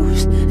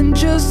views, and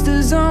just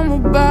as I'm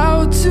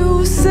about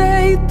to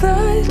say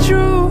the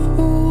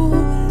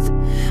truth,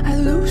 I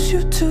lose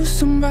you to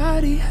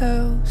somebody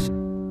else.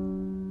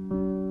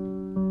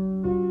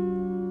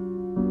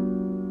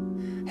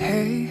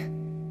 Hey,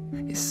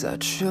 it's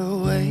such a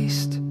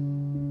waste,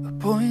 a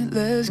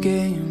pointless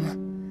game.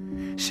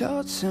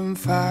 Shots and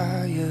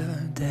fire,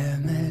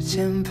 damage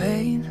and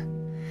pain.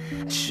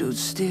 I should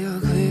steer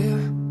clear,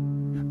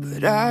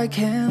 but I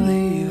can't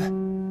leave.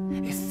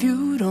 If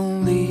you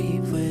don't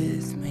leave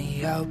with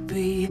me, I'll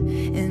be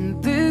in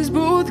this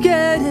booth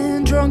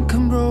getting drunk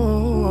and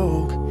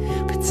broke,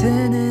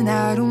 pretending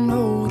I don't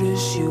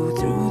notice you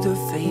through the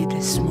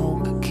faded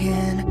smoke. I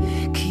can't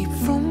keep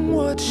from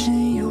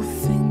watching your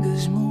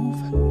fingers move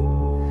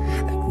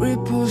like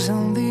ripples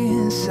on the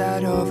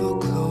inside of a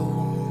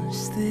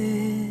clothes.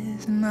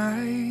 This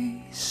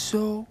night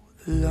so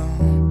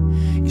long.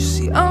 You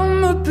see,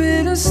 I'm a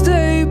bit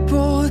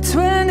unstable.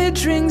 20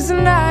 drinks a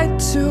night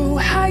to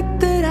hide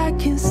that I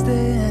can't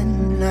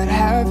stand not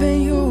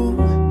having you.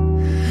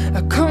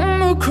 I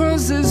come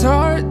across as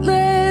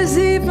heartless,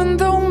 even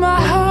though my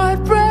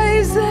heart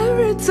breaks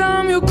every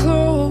time you're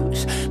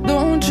close.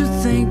 Don't you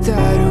think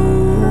that,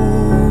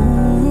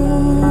 ooh,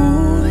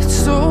 it's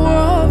so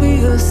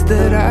obvious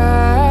that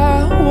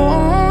I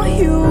want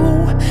you.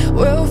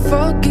 Well,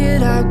 fuck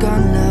it, I've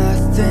got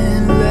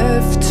nothing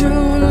left to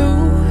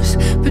lose.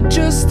 But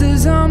just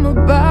as I'm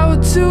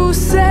about to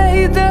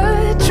say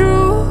the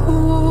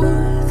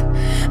truth,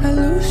 I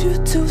lose you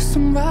to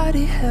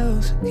somebody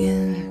else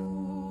again.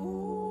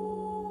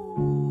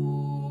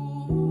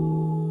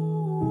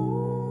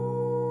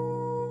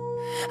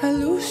 I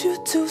lose you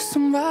to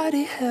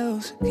somebody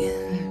else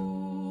again.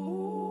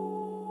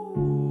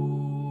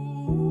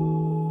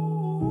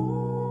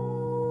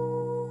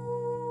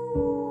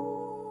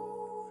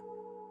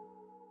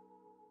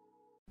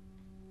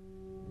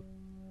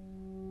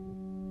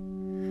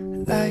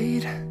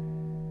 Light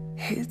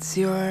hits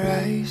your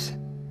eyes,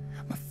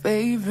 my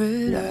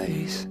favorite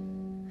eyes.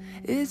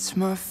 It's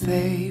my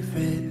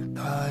favorite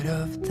part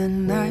of the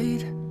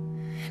night,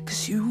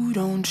 'cause you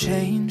don't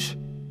change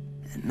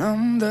and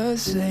I'm the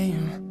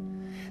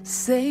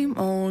same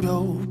old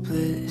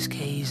hopeless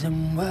case.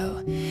 And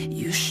well,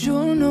 you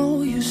sure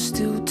know you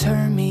still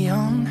turn me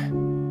on.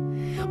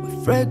 With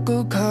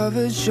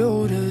freckle-covered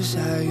shoulders,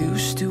 I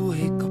used to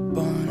wake up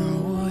on a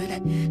wood,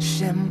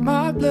 shed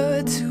my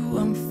blood to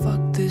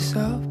unfuck this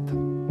up,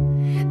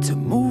 to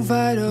move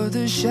out of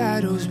the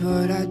shadows,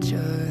 but I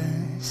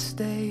just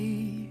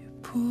stay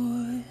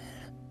put.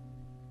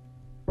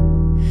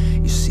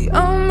 You see,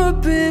 I'm a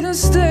bit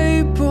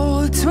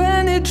unstable.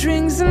 20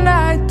 drinks a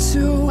night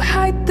to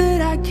hide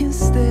that I can't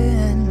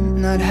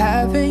stand not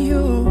having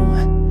you.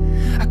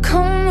 I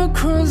come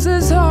across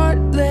as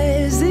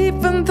heartless,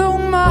 even though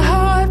my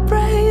heart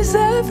breaks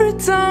every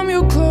time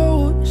you're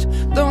close.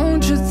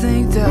 Don't you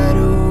think that,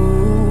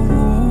 ooh,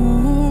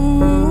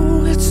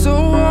 it's so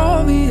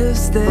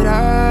obvious that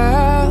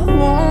I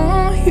want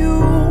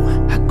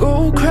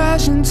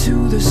crash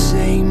into the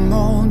same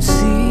old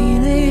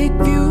scenic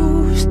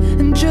views.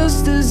 And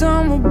just as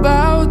I'm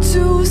about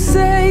to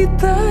say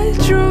the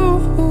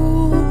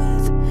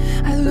truth,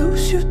 I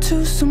lose you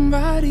to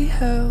somebody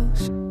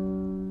else.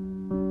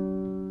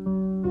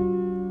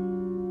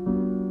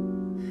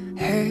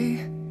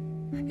 Hey,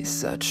 it's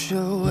such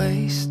a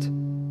waste,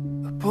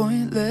 a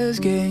pointless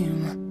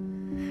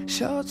game.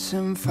 Shots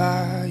and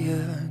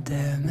fire,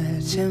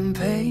 damage and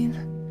pain.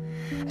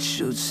 I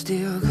should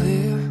steer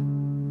clear,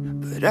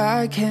 but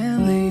I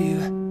can't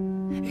leave.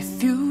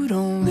 If you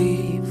don't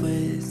leave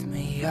with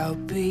me, I'll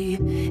be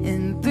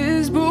in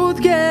this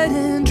booth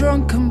getting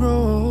drunk and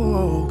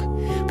broke,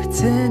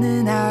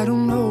 pretending I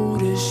don't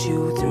notice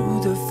you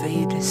through the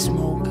faded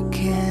smoke. I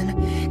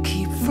can't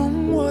keep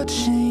from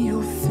watching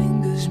your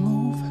fingers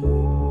move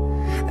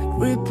like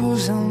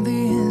ripples on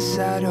the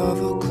inside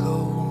of a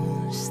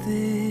clothes.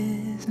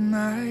 This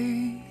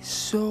night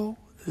so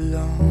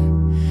long.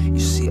 You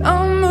see,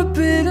 I'm a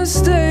bit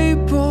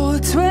unstable,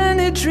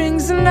 20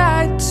 drinks a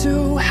night,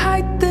 to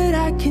height that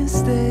I can't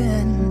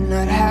stand.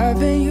 Not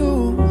having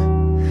you,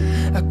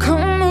 I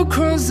come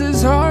across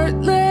as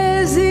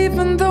heartless,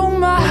 even though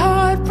my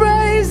heart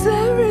breaks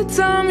every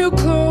time you're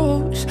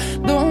close.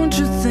 Don't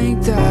you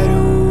think that,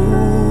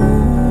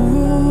 ooh,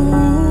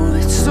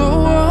 it's so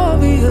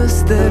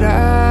obvious that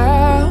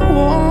I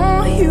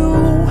want you?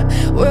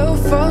 Well,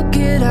 fuck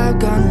it, I've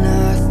got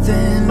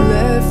nothing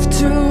left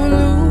to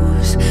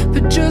lose.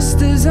 But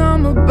just as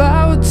I'm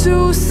about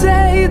to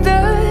say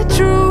the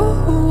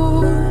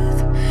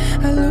truth,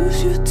 I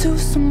lose you to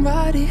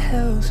somebody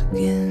else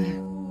again.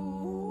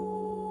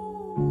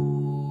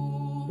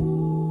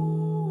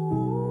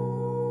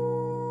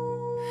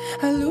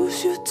 I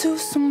lose you to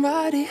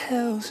somebody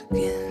else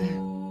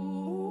again.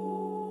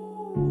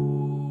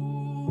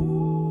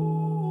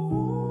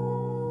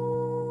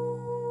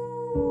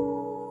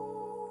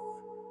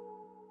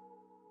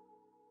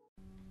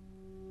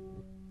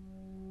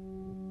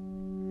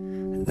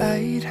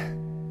 Light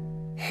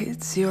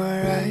hits your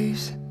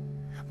eyes,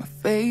 my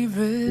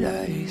favorite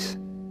eyes.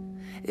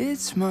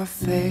 It's my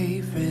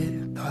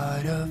favorite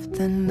part of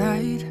the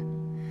night,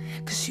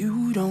 'cause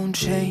you don't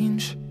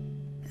change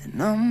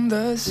and I'm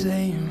the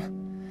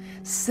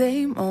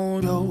same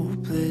old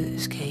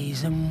hopeless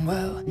case. And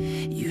well,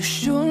 you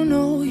sure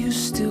know you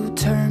still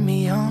turn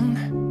me on.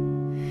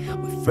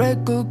 With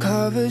freckle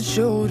covered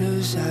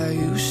shoulders, I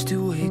used to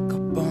wake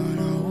up on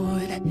a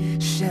wood,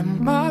 shed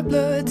my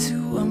blood to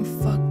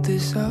unfuck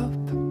this up,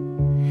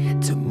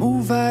 to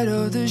move out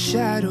of the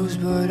shadows,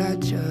 but I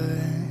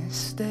just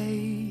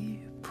stay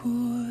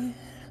put.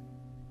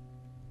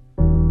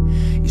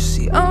 You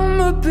see, I'm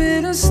a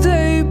bit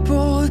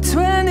unstable,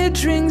 20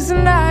 drinks a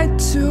night,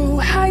 to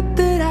height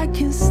that I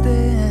can't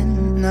stand.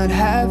 Not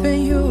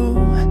having you,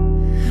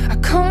 I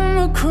come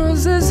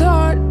across as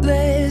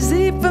heartless,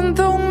 even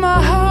though my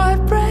heart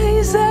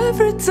breaks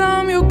every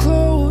time you're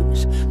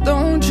close.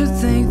 Don't you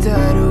think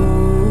that,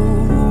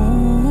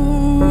 ooh,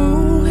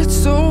 it's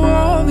so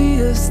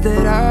obvious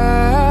that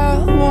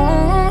I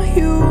want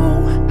you?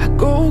 I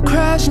go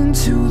crashing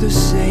to the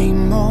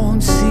same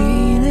old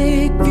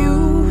scenic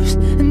views,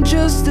 and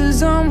just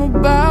as I'm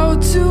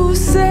about to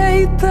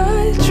say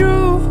the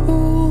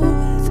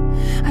truth,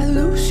 I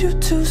lose you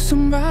to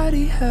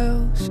somebody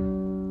else.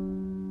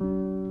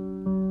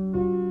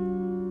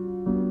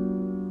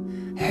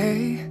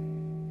 Hey,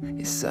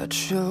 it's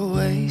such a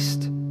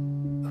waste,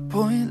 a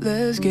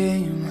pointless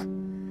game.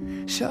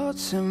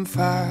 Shots and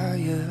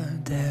fire,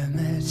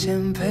 damage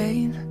and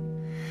pain.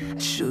 I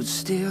should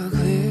steer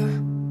clear,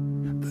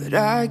 but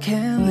I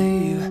can't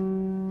leave.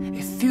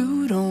 If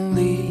you don't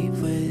leave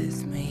with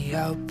me,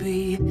 I'll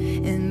be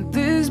in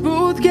this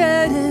booth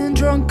getting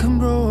drunk and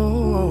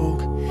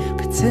broke,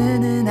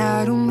 pretending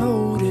I don't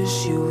notice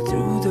you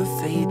through the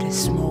faded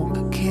smoke.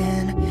 I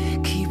can't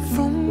keep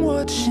from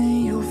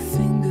watching your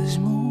fingers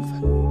move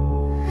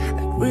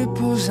like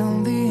ripples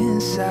on the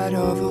inside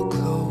of a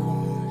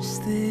clothes.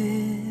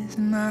 This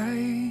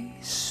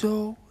night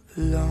so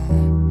long.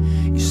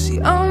 You see,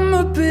 I'm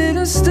a bit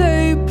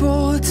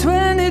unstable,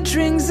 20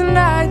 drinks a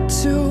night,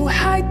 to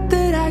height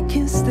that I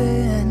can't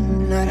stand.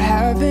 Not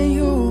having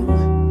you,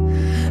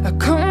 I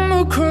come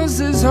across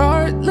as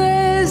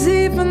heartless,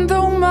 even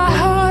though my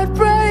heart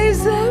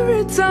breaks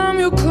every time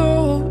you're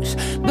close.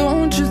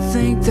 Don't you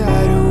think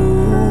that,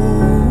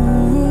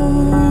 ooh,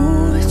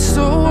 it's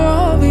so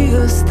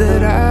obvious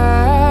that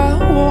I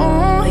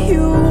want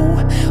you?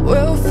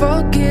 Well,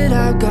 fuck it,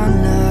 I've got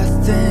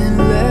nothing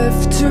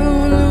left to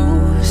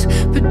lose.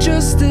 But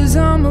just as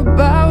I'm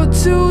about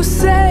to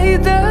say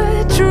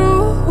the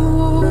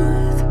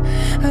truth,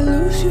 I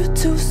lose you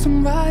to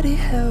somebody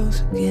else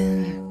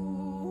again.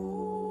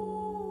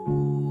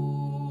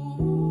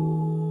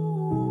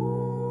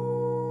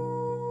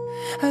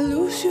 I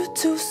lose you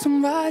to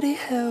somebody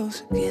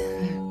else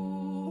again.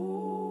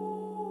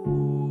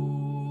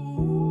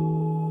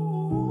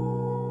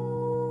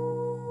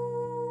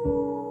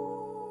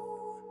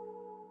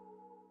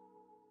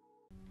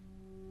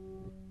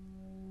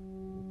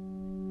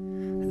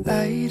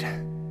 Light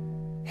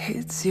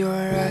hits your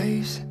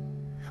eyes,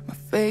 my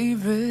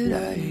favorite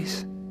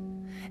ice.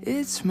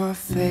 It's my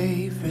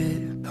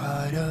favorite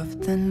part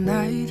of the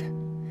night.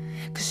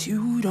 'Cause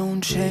you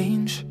don't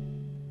change,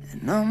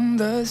 and I'm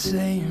the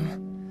same.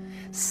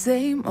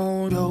 Same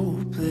old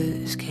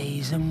hopeless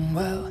case, and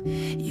well,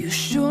 you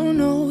sure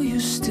know you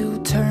still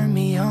turn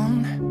me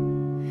on.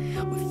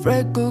 With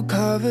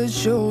freckle-covered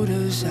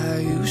shoulders, I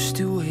used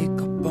to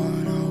wake up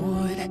on a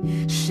wood,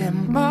 shed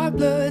my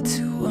blood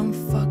to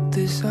unfuck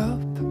this up,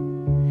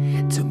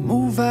 to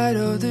move out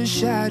of the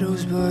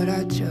shadows, but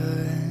I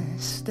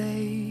just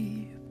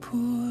stay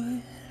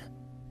put.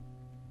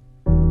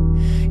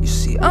 You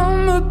see,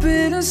 I'm a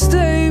bit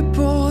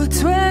unstable,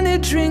 20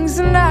 drinks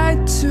a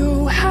night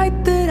to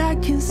height that I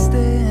can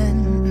stand,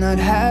 not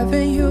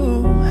having you.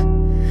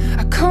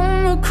 I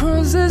come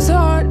across as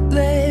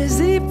heartless,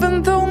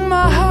 even though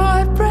my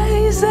heart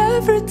breaks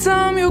every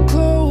time you're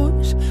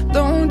close.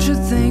 Don't you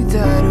think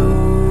that,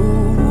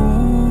 ooh,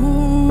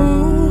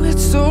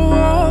 it's so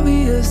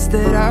obvious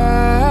that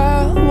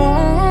I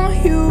want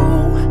you.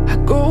 I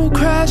go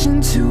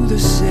crashing to the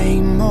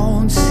same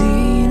old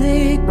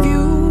scenic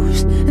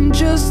views, and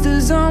just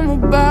as I'm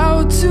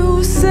about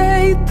to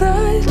say the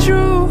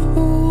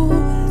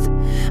truth,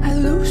 I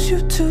lose you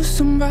to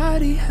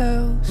somebody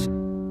else.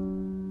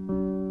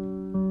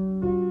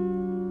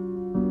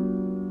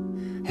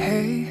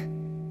 Hey,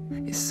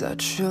 it's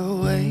such a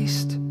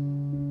waste,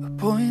 a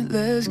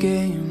pointless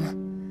game.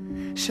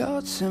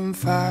 Shots and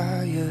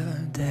fire,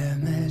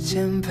 damage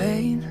and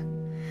pain.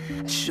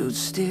 I should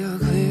steer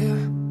clear,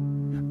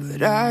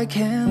 but I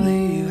can't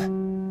leave.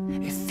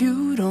 If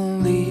you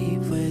don't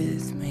leave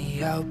with me,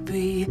 I'll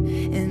be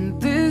in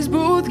this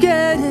booth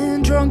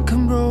getting drunk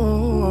and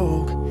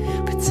broke,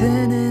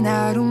 pretending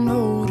I don't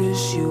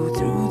notice you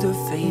through the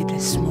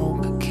faded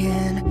smoke. I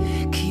can't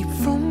keep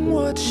from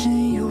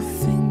watching your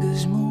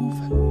fingers move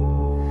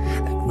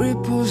like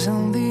ripples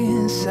on the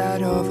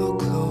inside of a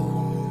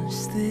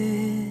clothes.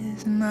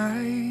 This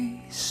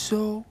night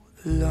so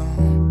long.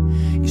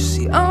 You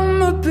see,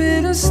 I'm a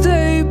bit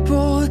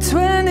unstable,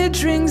 20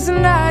 drinks a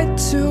night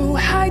to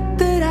height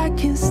that I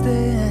can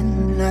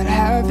stand, not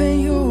having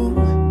you.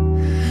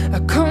 I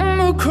come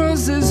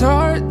across as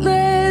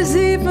heartless,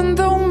 even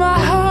though my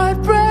heart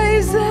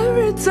breaks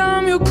every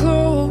time you're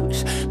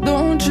close.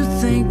 Don't you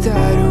think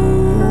that,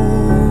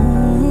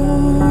 ooh,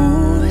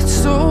 it's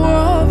so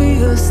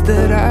obvious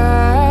that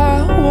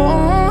I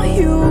want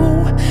you.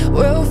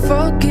 Well,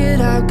 fuck it,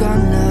 I've got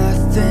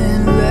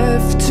nothing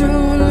left to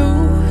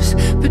lose.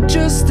 But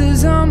just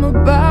as I'm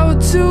about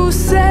to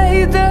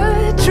say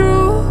the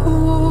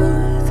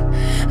truth,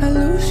 I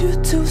lose you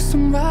to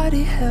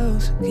somebody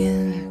else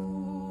again.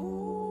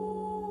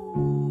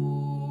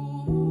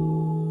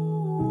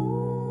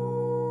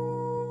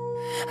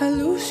 I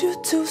lose you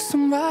to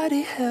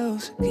somebody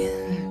else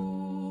again.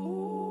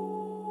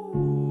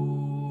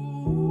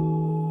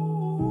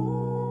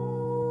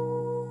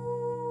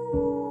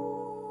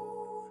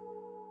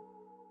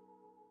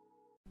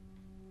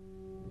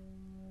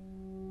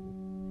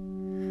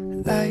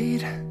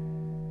 Light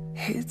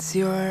hits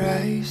your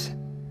eyes,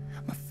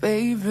 my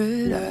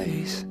favorite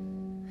ice.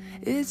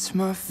 It's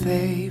my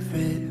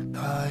favorite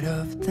part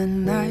of the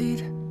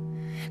night.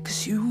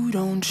 'Cause you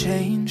don't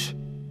change,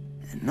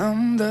 and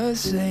I'm the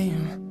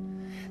same.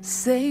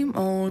 Same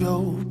old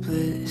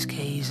hopeless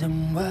case,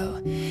 and well,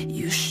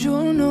 you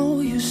sure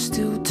know you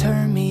still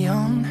turn me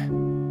on.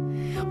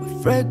 With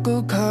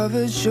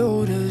freckle-covered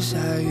shoulders,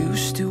 I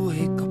used to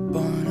wake up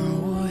on a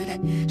wood,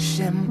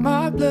 shed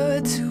my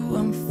blood to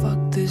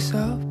unfuck this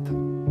up,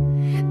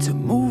 to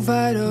move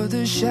out of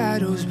the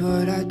shadows,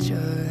 but I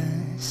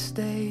just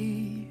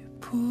stay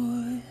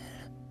put.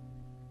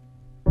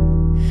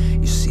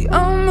 You see,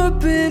 I'm a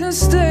bit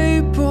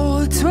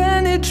unstable,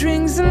 20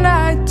 drinks a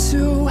night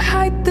to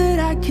height that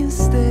I can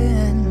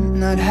stand,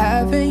 not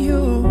having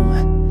you.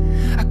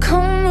 I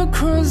come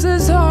across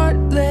as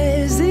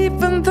heartless,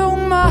 even though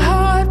my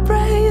heart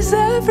breaks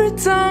every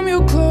time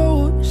you're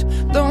close.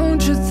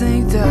 Don't you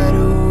think that,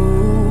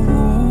 ooh,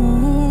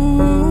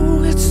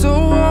 it's so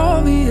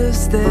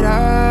obvious that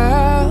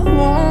I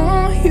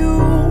want you.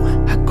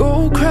 I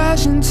go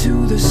crashing to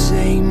the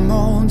same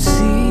old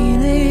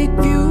scenic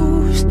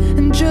views,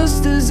 and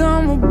just as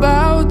I'm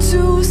about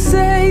to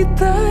say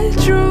the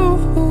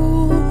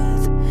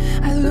truth,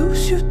 I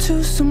lose you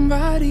to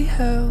somebody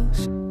else.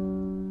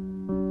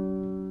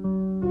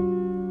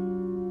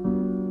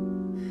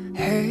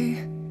 Hey,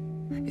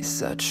 it's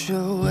such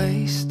a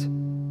waste,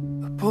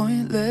 a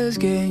pointless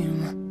game.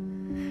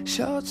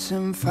 Shots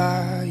and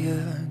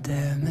fire,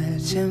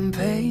 damage and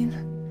pain.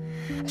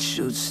 I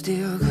should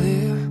steer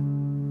clear,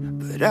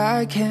 but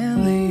I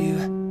can't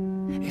leave.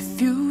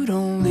 If you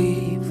don't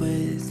leave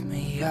with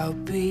me,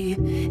 I'll be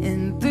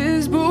in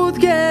this booth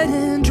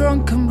getting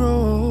drunk and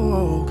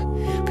broke,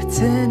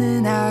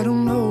 pretending I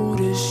don't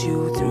notice you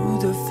through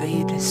the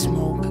faded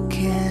smoke. I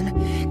can't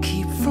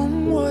keep from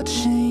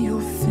watching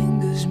your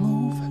fingers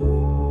move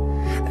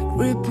like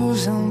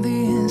ripples on the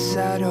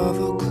inside of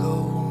a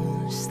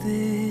clothes.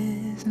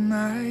 This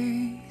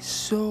night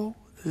so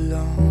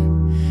long.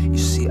 You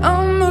see,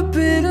 I'm a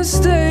bit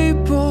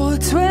unstable,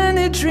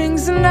 20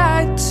 drinks a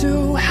night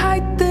to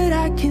hide that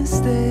I can't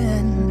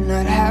stand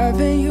not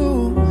having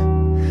you.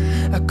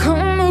 I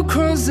come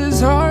across as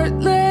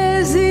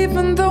heartless,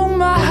 even though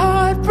my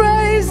heart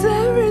breaks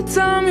every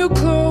time you're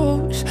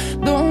close.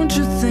 Don't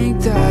you think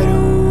that,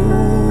 ooh,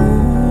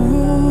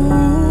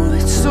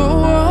 it's so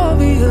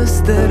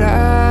obvious that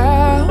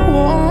I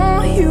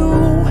want you?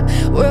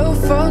 Well,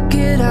 fuck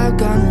it, I've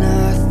got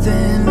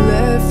nothing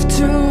left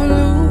to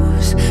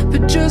lose.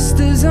 But just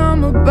as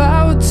I'm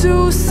about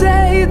to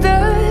say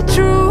the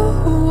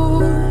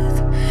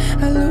truth,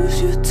 I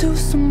lose you to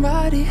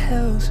somebody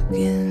else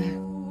again.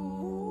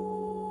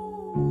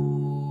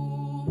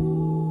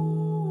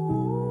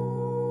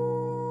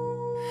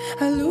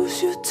 I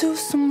lose you to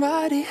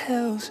somebody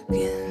else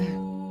again.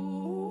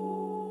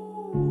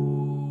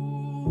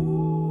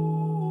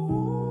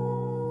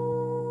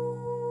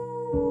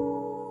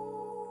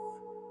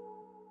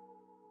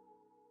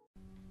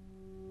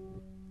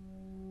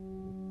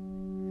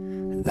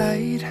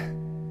 Light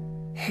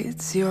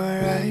hits your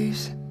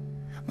eyes,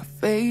 my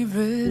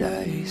favorite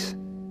eyes.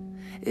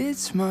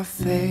 It's my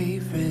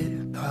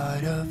favorite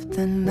part of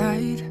the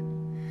night,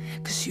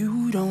 'cause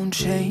you don't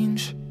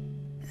change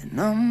and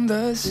I'm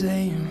the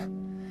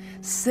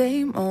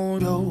same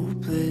old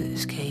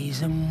hopeless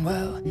case. And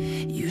well,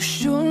 you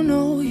sure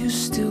know you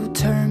still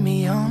turn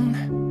me on.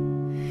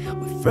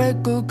 With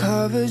freckle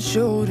covered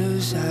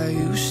shoulders, I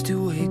used to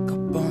wake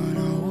up on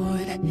a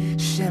wood,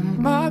 shed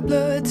my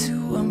blood to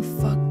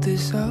unfuck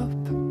this up,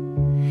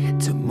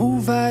 to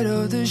move out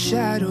of the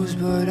shadows,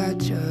 but I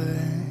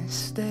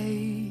just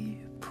stay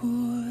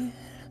put.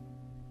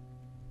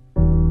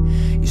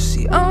 You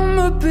see, I'm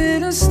a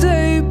bit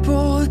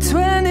unstable,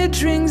 20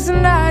 drinks a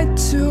night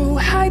to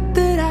hide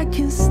that I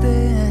can't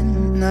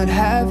stand not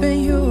having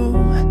you.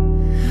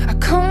 I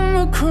come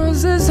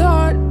across as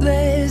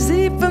heartless,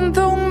 even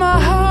though my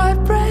heart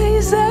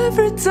breaks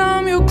every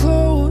time you're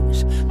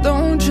close.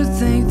 Don't you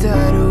think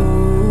that,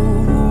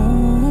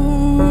 ooh,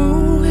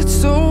 it's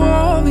so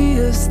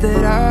obvious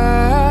that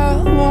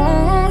I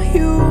want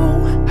you?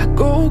 I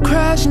go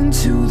crashing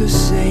to the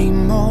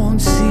same old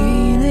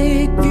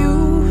scenic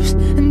views,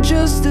 and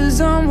just as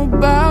I'm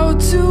about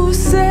to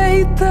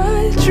say the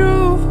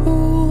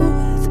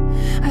truth,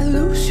 I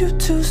lose you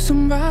to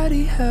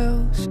somebody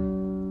else.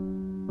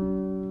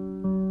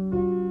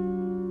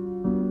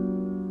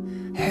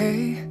 Hey,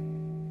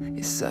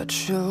 it's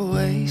such a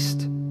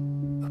waste,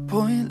 a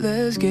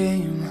pointless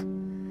game.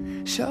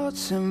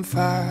 Shots and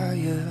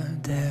fire,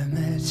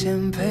 damage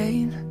and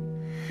pain.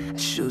 I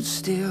should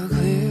steer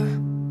clear,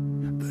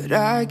 but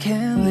I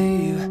can't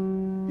leave.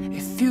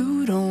 If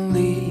you don't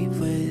leave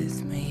with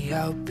me,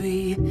 I'll be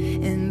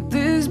in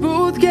this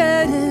booth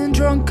getting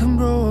drunk and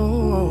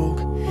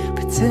broke,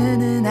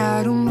 pretending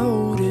I don't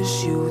notice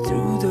you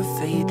through the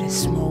faded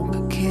smoke.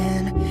 I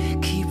can't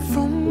keep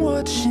from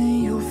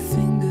watching your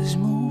fingers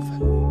move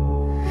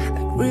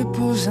like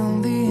ripples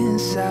on the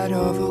inside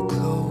of a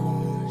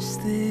clothes.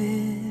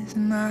 This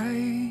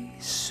night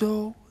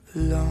so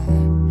long.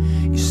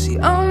 You see,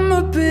 I'm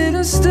a bit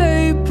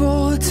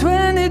unstable,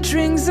 20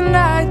 drinks a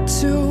night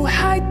to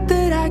hide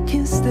that I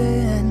can't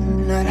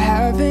stand not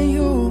having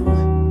you.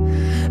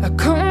 I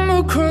come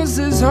across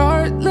as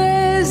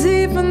heartless,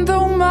 even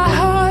though my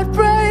heart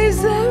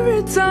breaks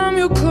every time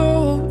you're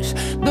close.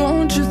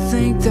 Don't you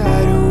think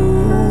that,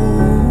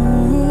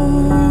 ooh,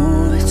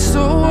 it's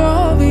so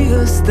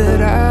obvious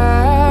that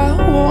I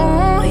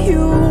want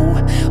you?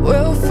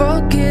 Well,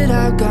 fuck it,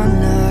 I've got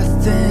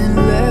nothing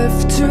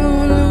left to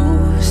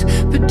lose.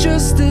 But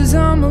just as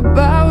I'm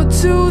about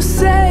to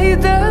say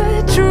the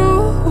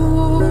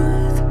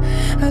truth,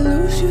 I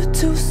lose you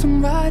to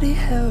somebody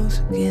else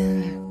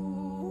again.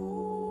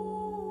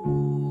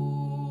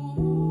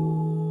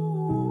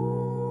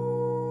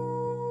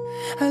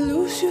 I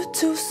lose you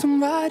to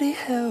somebody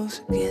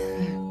else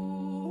again.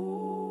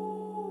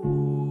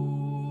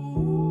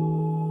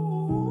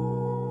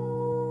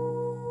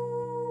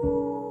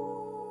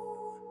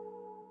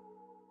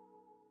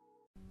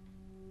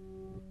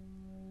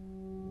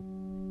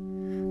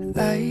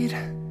 Light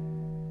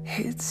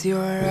hits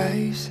your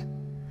eyes,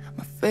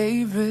 my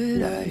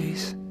favorite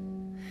eyes.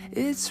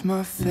 It's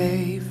my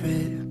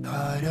favorite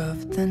part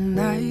of the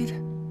night,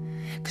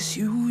 'cause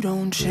you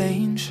don't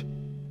change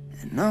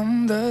and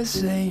I'm the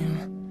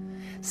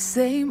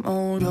same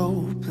old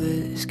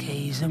hopeless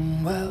case.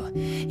 And well,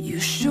 you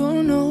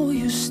sure know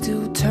you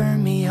still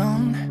turn me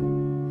on.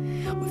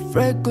 With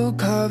freckle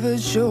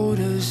covered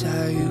shoulders,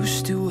 I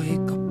used to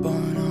wake up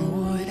on a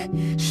wood,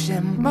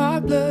 shed my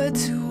blood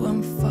to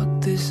unfuck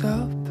this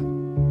up,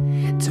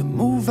 to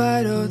move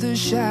out of the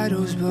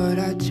shadows, but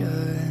I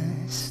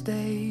just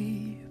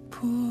stay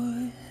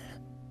put.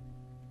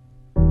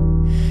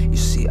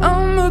 You see,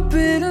 I'm a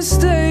bit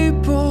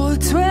unstable,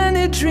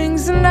 20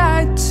 drinks a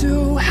night to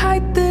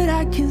hide that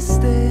I can't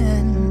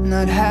stand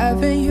not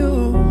having you.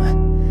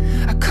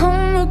 I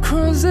come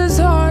across as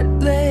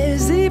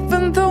heartless,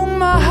 even though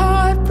my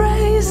heart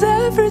breaks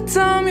every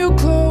time you're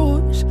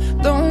close.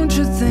 Don't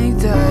you think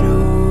that,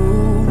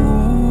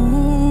 ooh,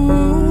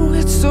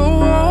 it's so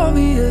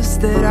obvious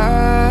that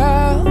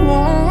I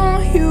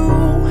want you?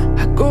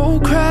 I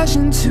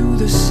to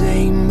the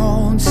same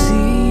old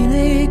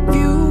scenic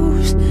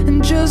views.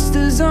 And just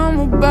as I'm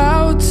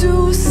about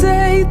to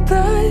say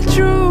the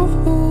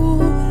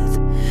truth,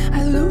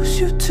 I lose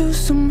you to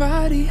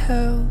somebody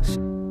else.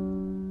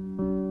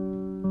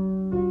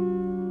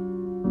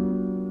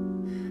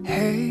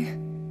 Hey,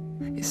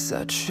 it's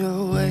such a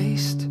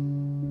waste,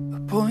 a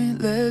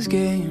pointless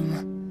game.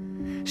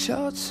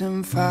 Shots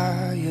and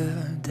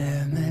fire,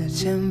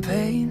 damage and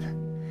pain.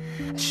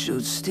 I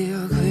should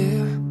steer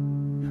clear,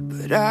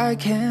 but I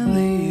can't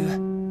leave.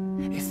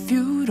 If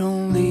you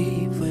don't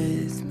leave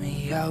with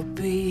me, I'll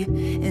be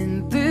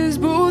in this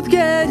booth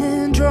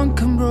getting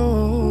drunk and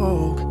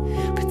broke,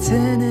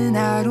 pretending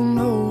I don't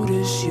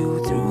notice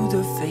you through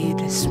the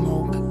faded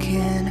smoke. I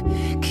can't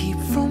keep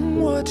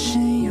from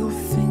watching your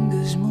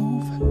fingers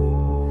move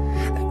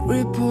like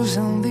ripples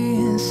on the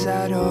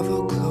inside of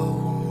a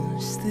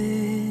clothes.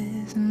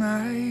 This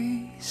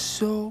night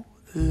so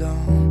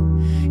long.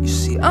 You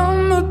see,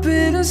 I'm a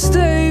bit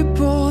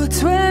unstable,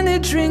 20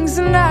 drinks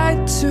a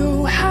night,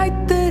 to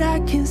height that I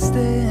can't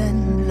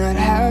stand. Not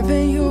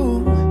having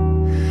you,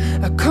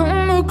 I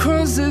come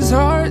across as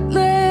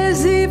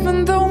heartless,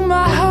 even though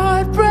my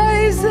heart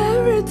breaks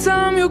every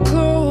time you're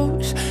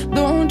close.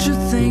 Don't you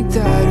think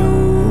that,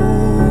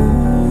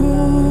 ooh,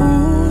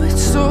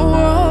 it's so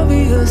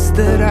obvious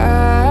that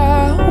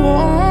I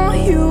want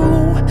you?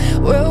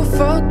 Well,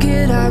 fuck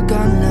it, I've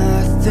got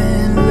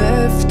nothing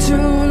left to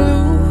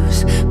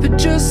lose. But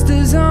just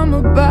as I'm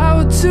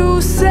about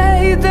to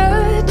say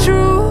the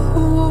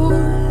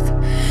truth,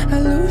 I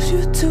lose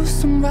you to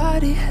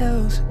somebody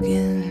else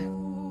again.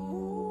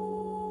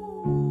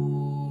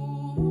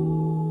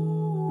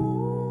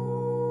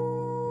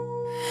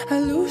 I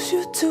lose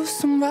you to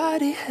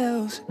somebody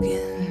else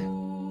again.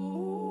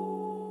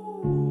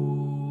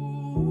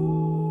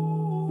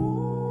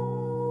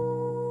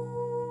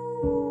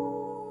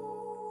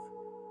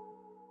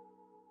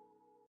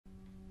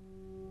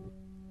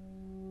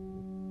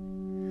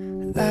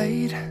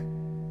 Light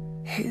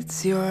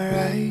hits your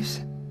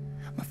eyes,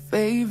 my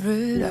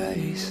favorite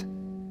eyes.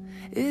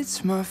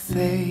 It's my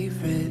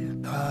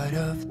favorite part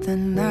of the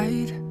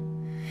night,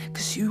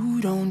 'cause you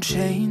don't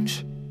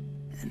change,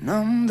 and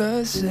I'm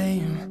the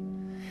same.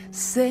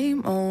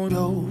 Same old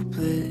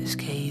hopeless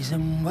case,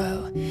 and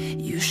well,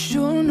 you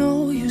sure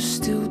know you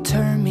still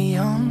turn me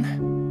on.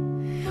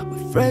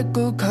 With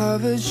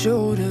freckle-covered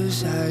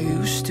shoulders, I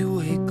used to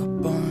wake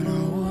up on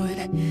a wood,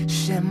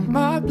 shed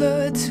my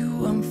blood to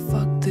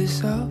unfuck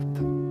this up,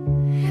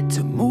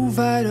 to move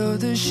out of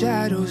the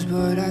shadows,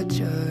 but I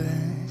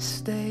just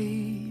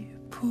stay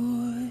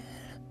put.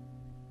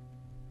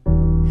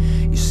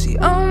 You see,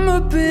 I'm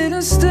a bit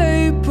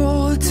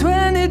unstable,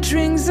 20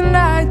 drinks a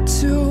night,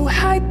 to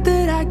height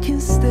that I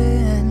can't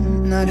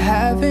stand. Not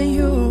having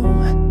you,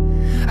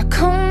 I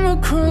come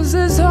across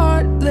as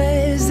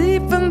heartless,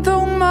 even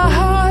though my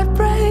heart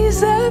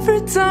breaks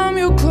every time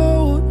you're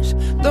close.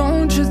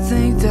 Don't you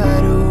think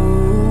that,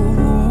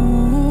 ooh,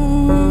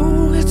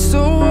 it's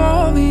so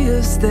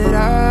obvious that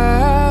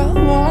I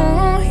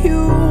want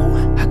you?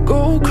 I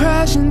go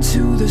crashing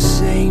to the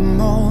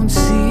same old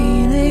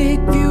scenic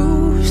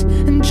views,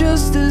 and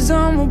just as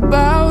I'm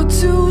about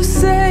to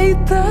say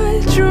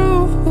the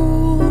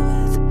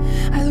truth,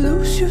 I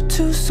lose you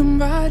to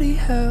somebody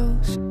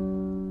else.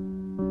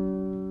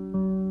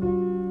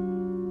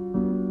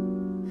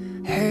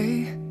 Hey,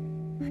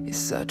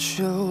 it's such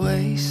a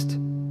waste,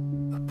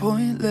 a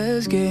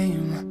pointless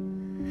game.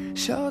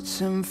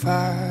 Shots and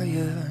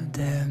fire,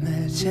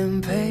 damage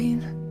and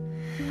pain.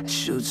 I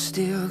should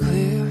steer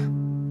clear,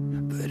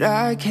 but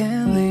I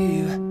can't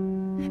leave.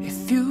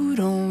 If you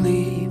don't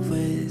leave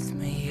with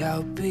me,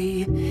 I'll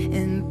be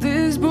in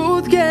this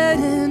booth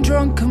getting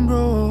drunk and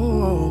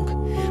broke,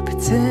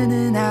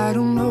 pretending I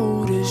don't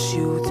notice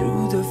you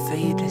through the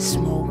faded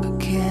smoke. I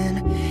can't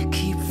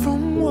keep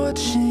from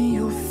watching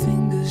your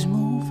fingers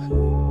move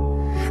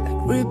like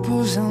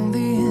ripples on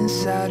the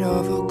inside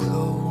of a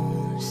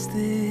clothes.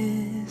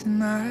 This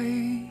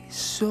night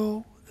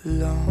so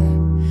long.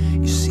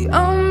 You see,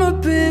 I'm a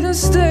bit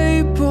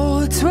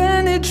unstable,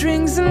 20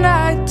 drinks a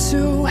night,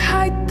 to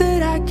height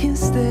that I can't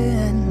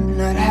stand.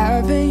 Not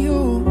having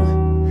you,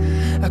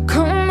 I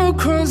come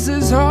across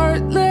as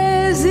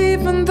heartless,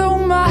 even though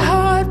my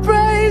heart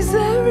breaks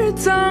every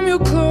time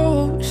you're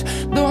close.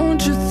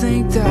 Don't you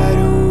think that,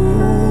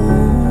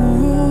 ooh,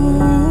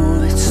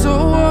 it's so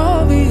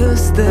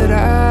obvious that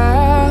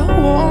I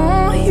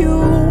want you?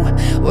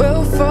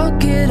 Well,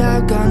 fuck it,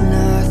 I've got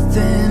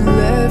nothing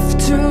left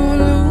to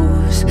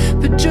lose.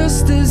 But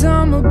just as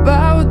I'm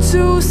about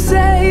to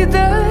say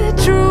the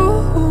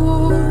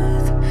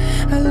truth,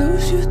 I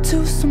lose you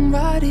to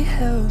somebody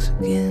else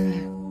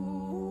again.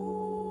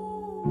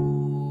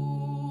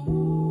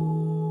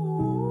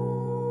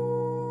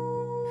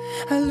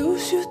 I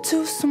lose you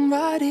to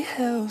somebody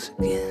else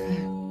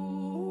again.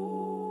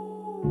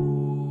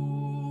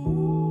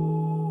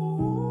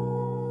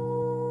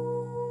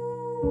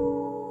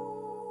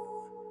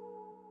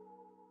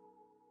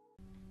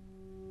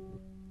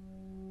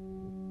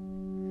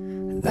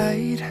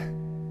 Light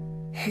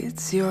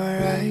hits your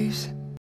eyes,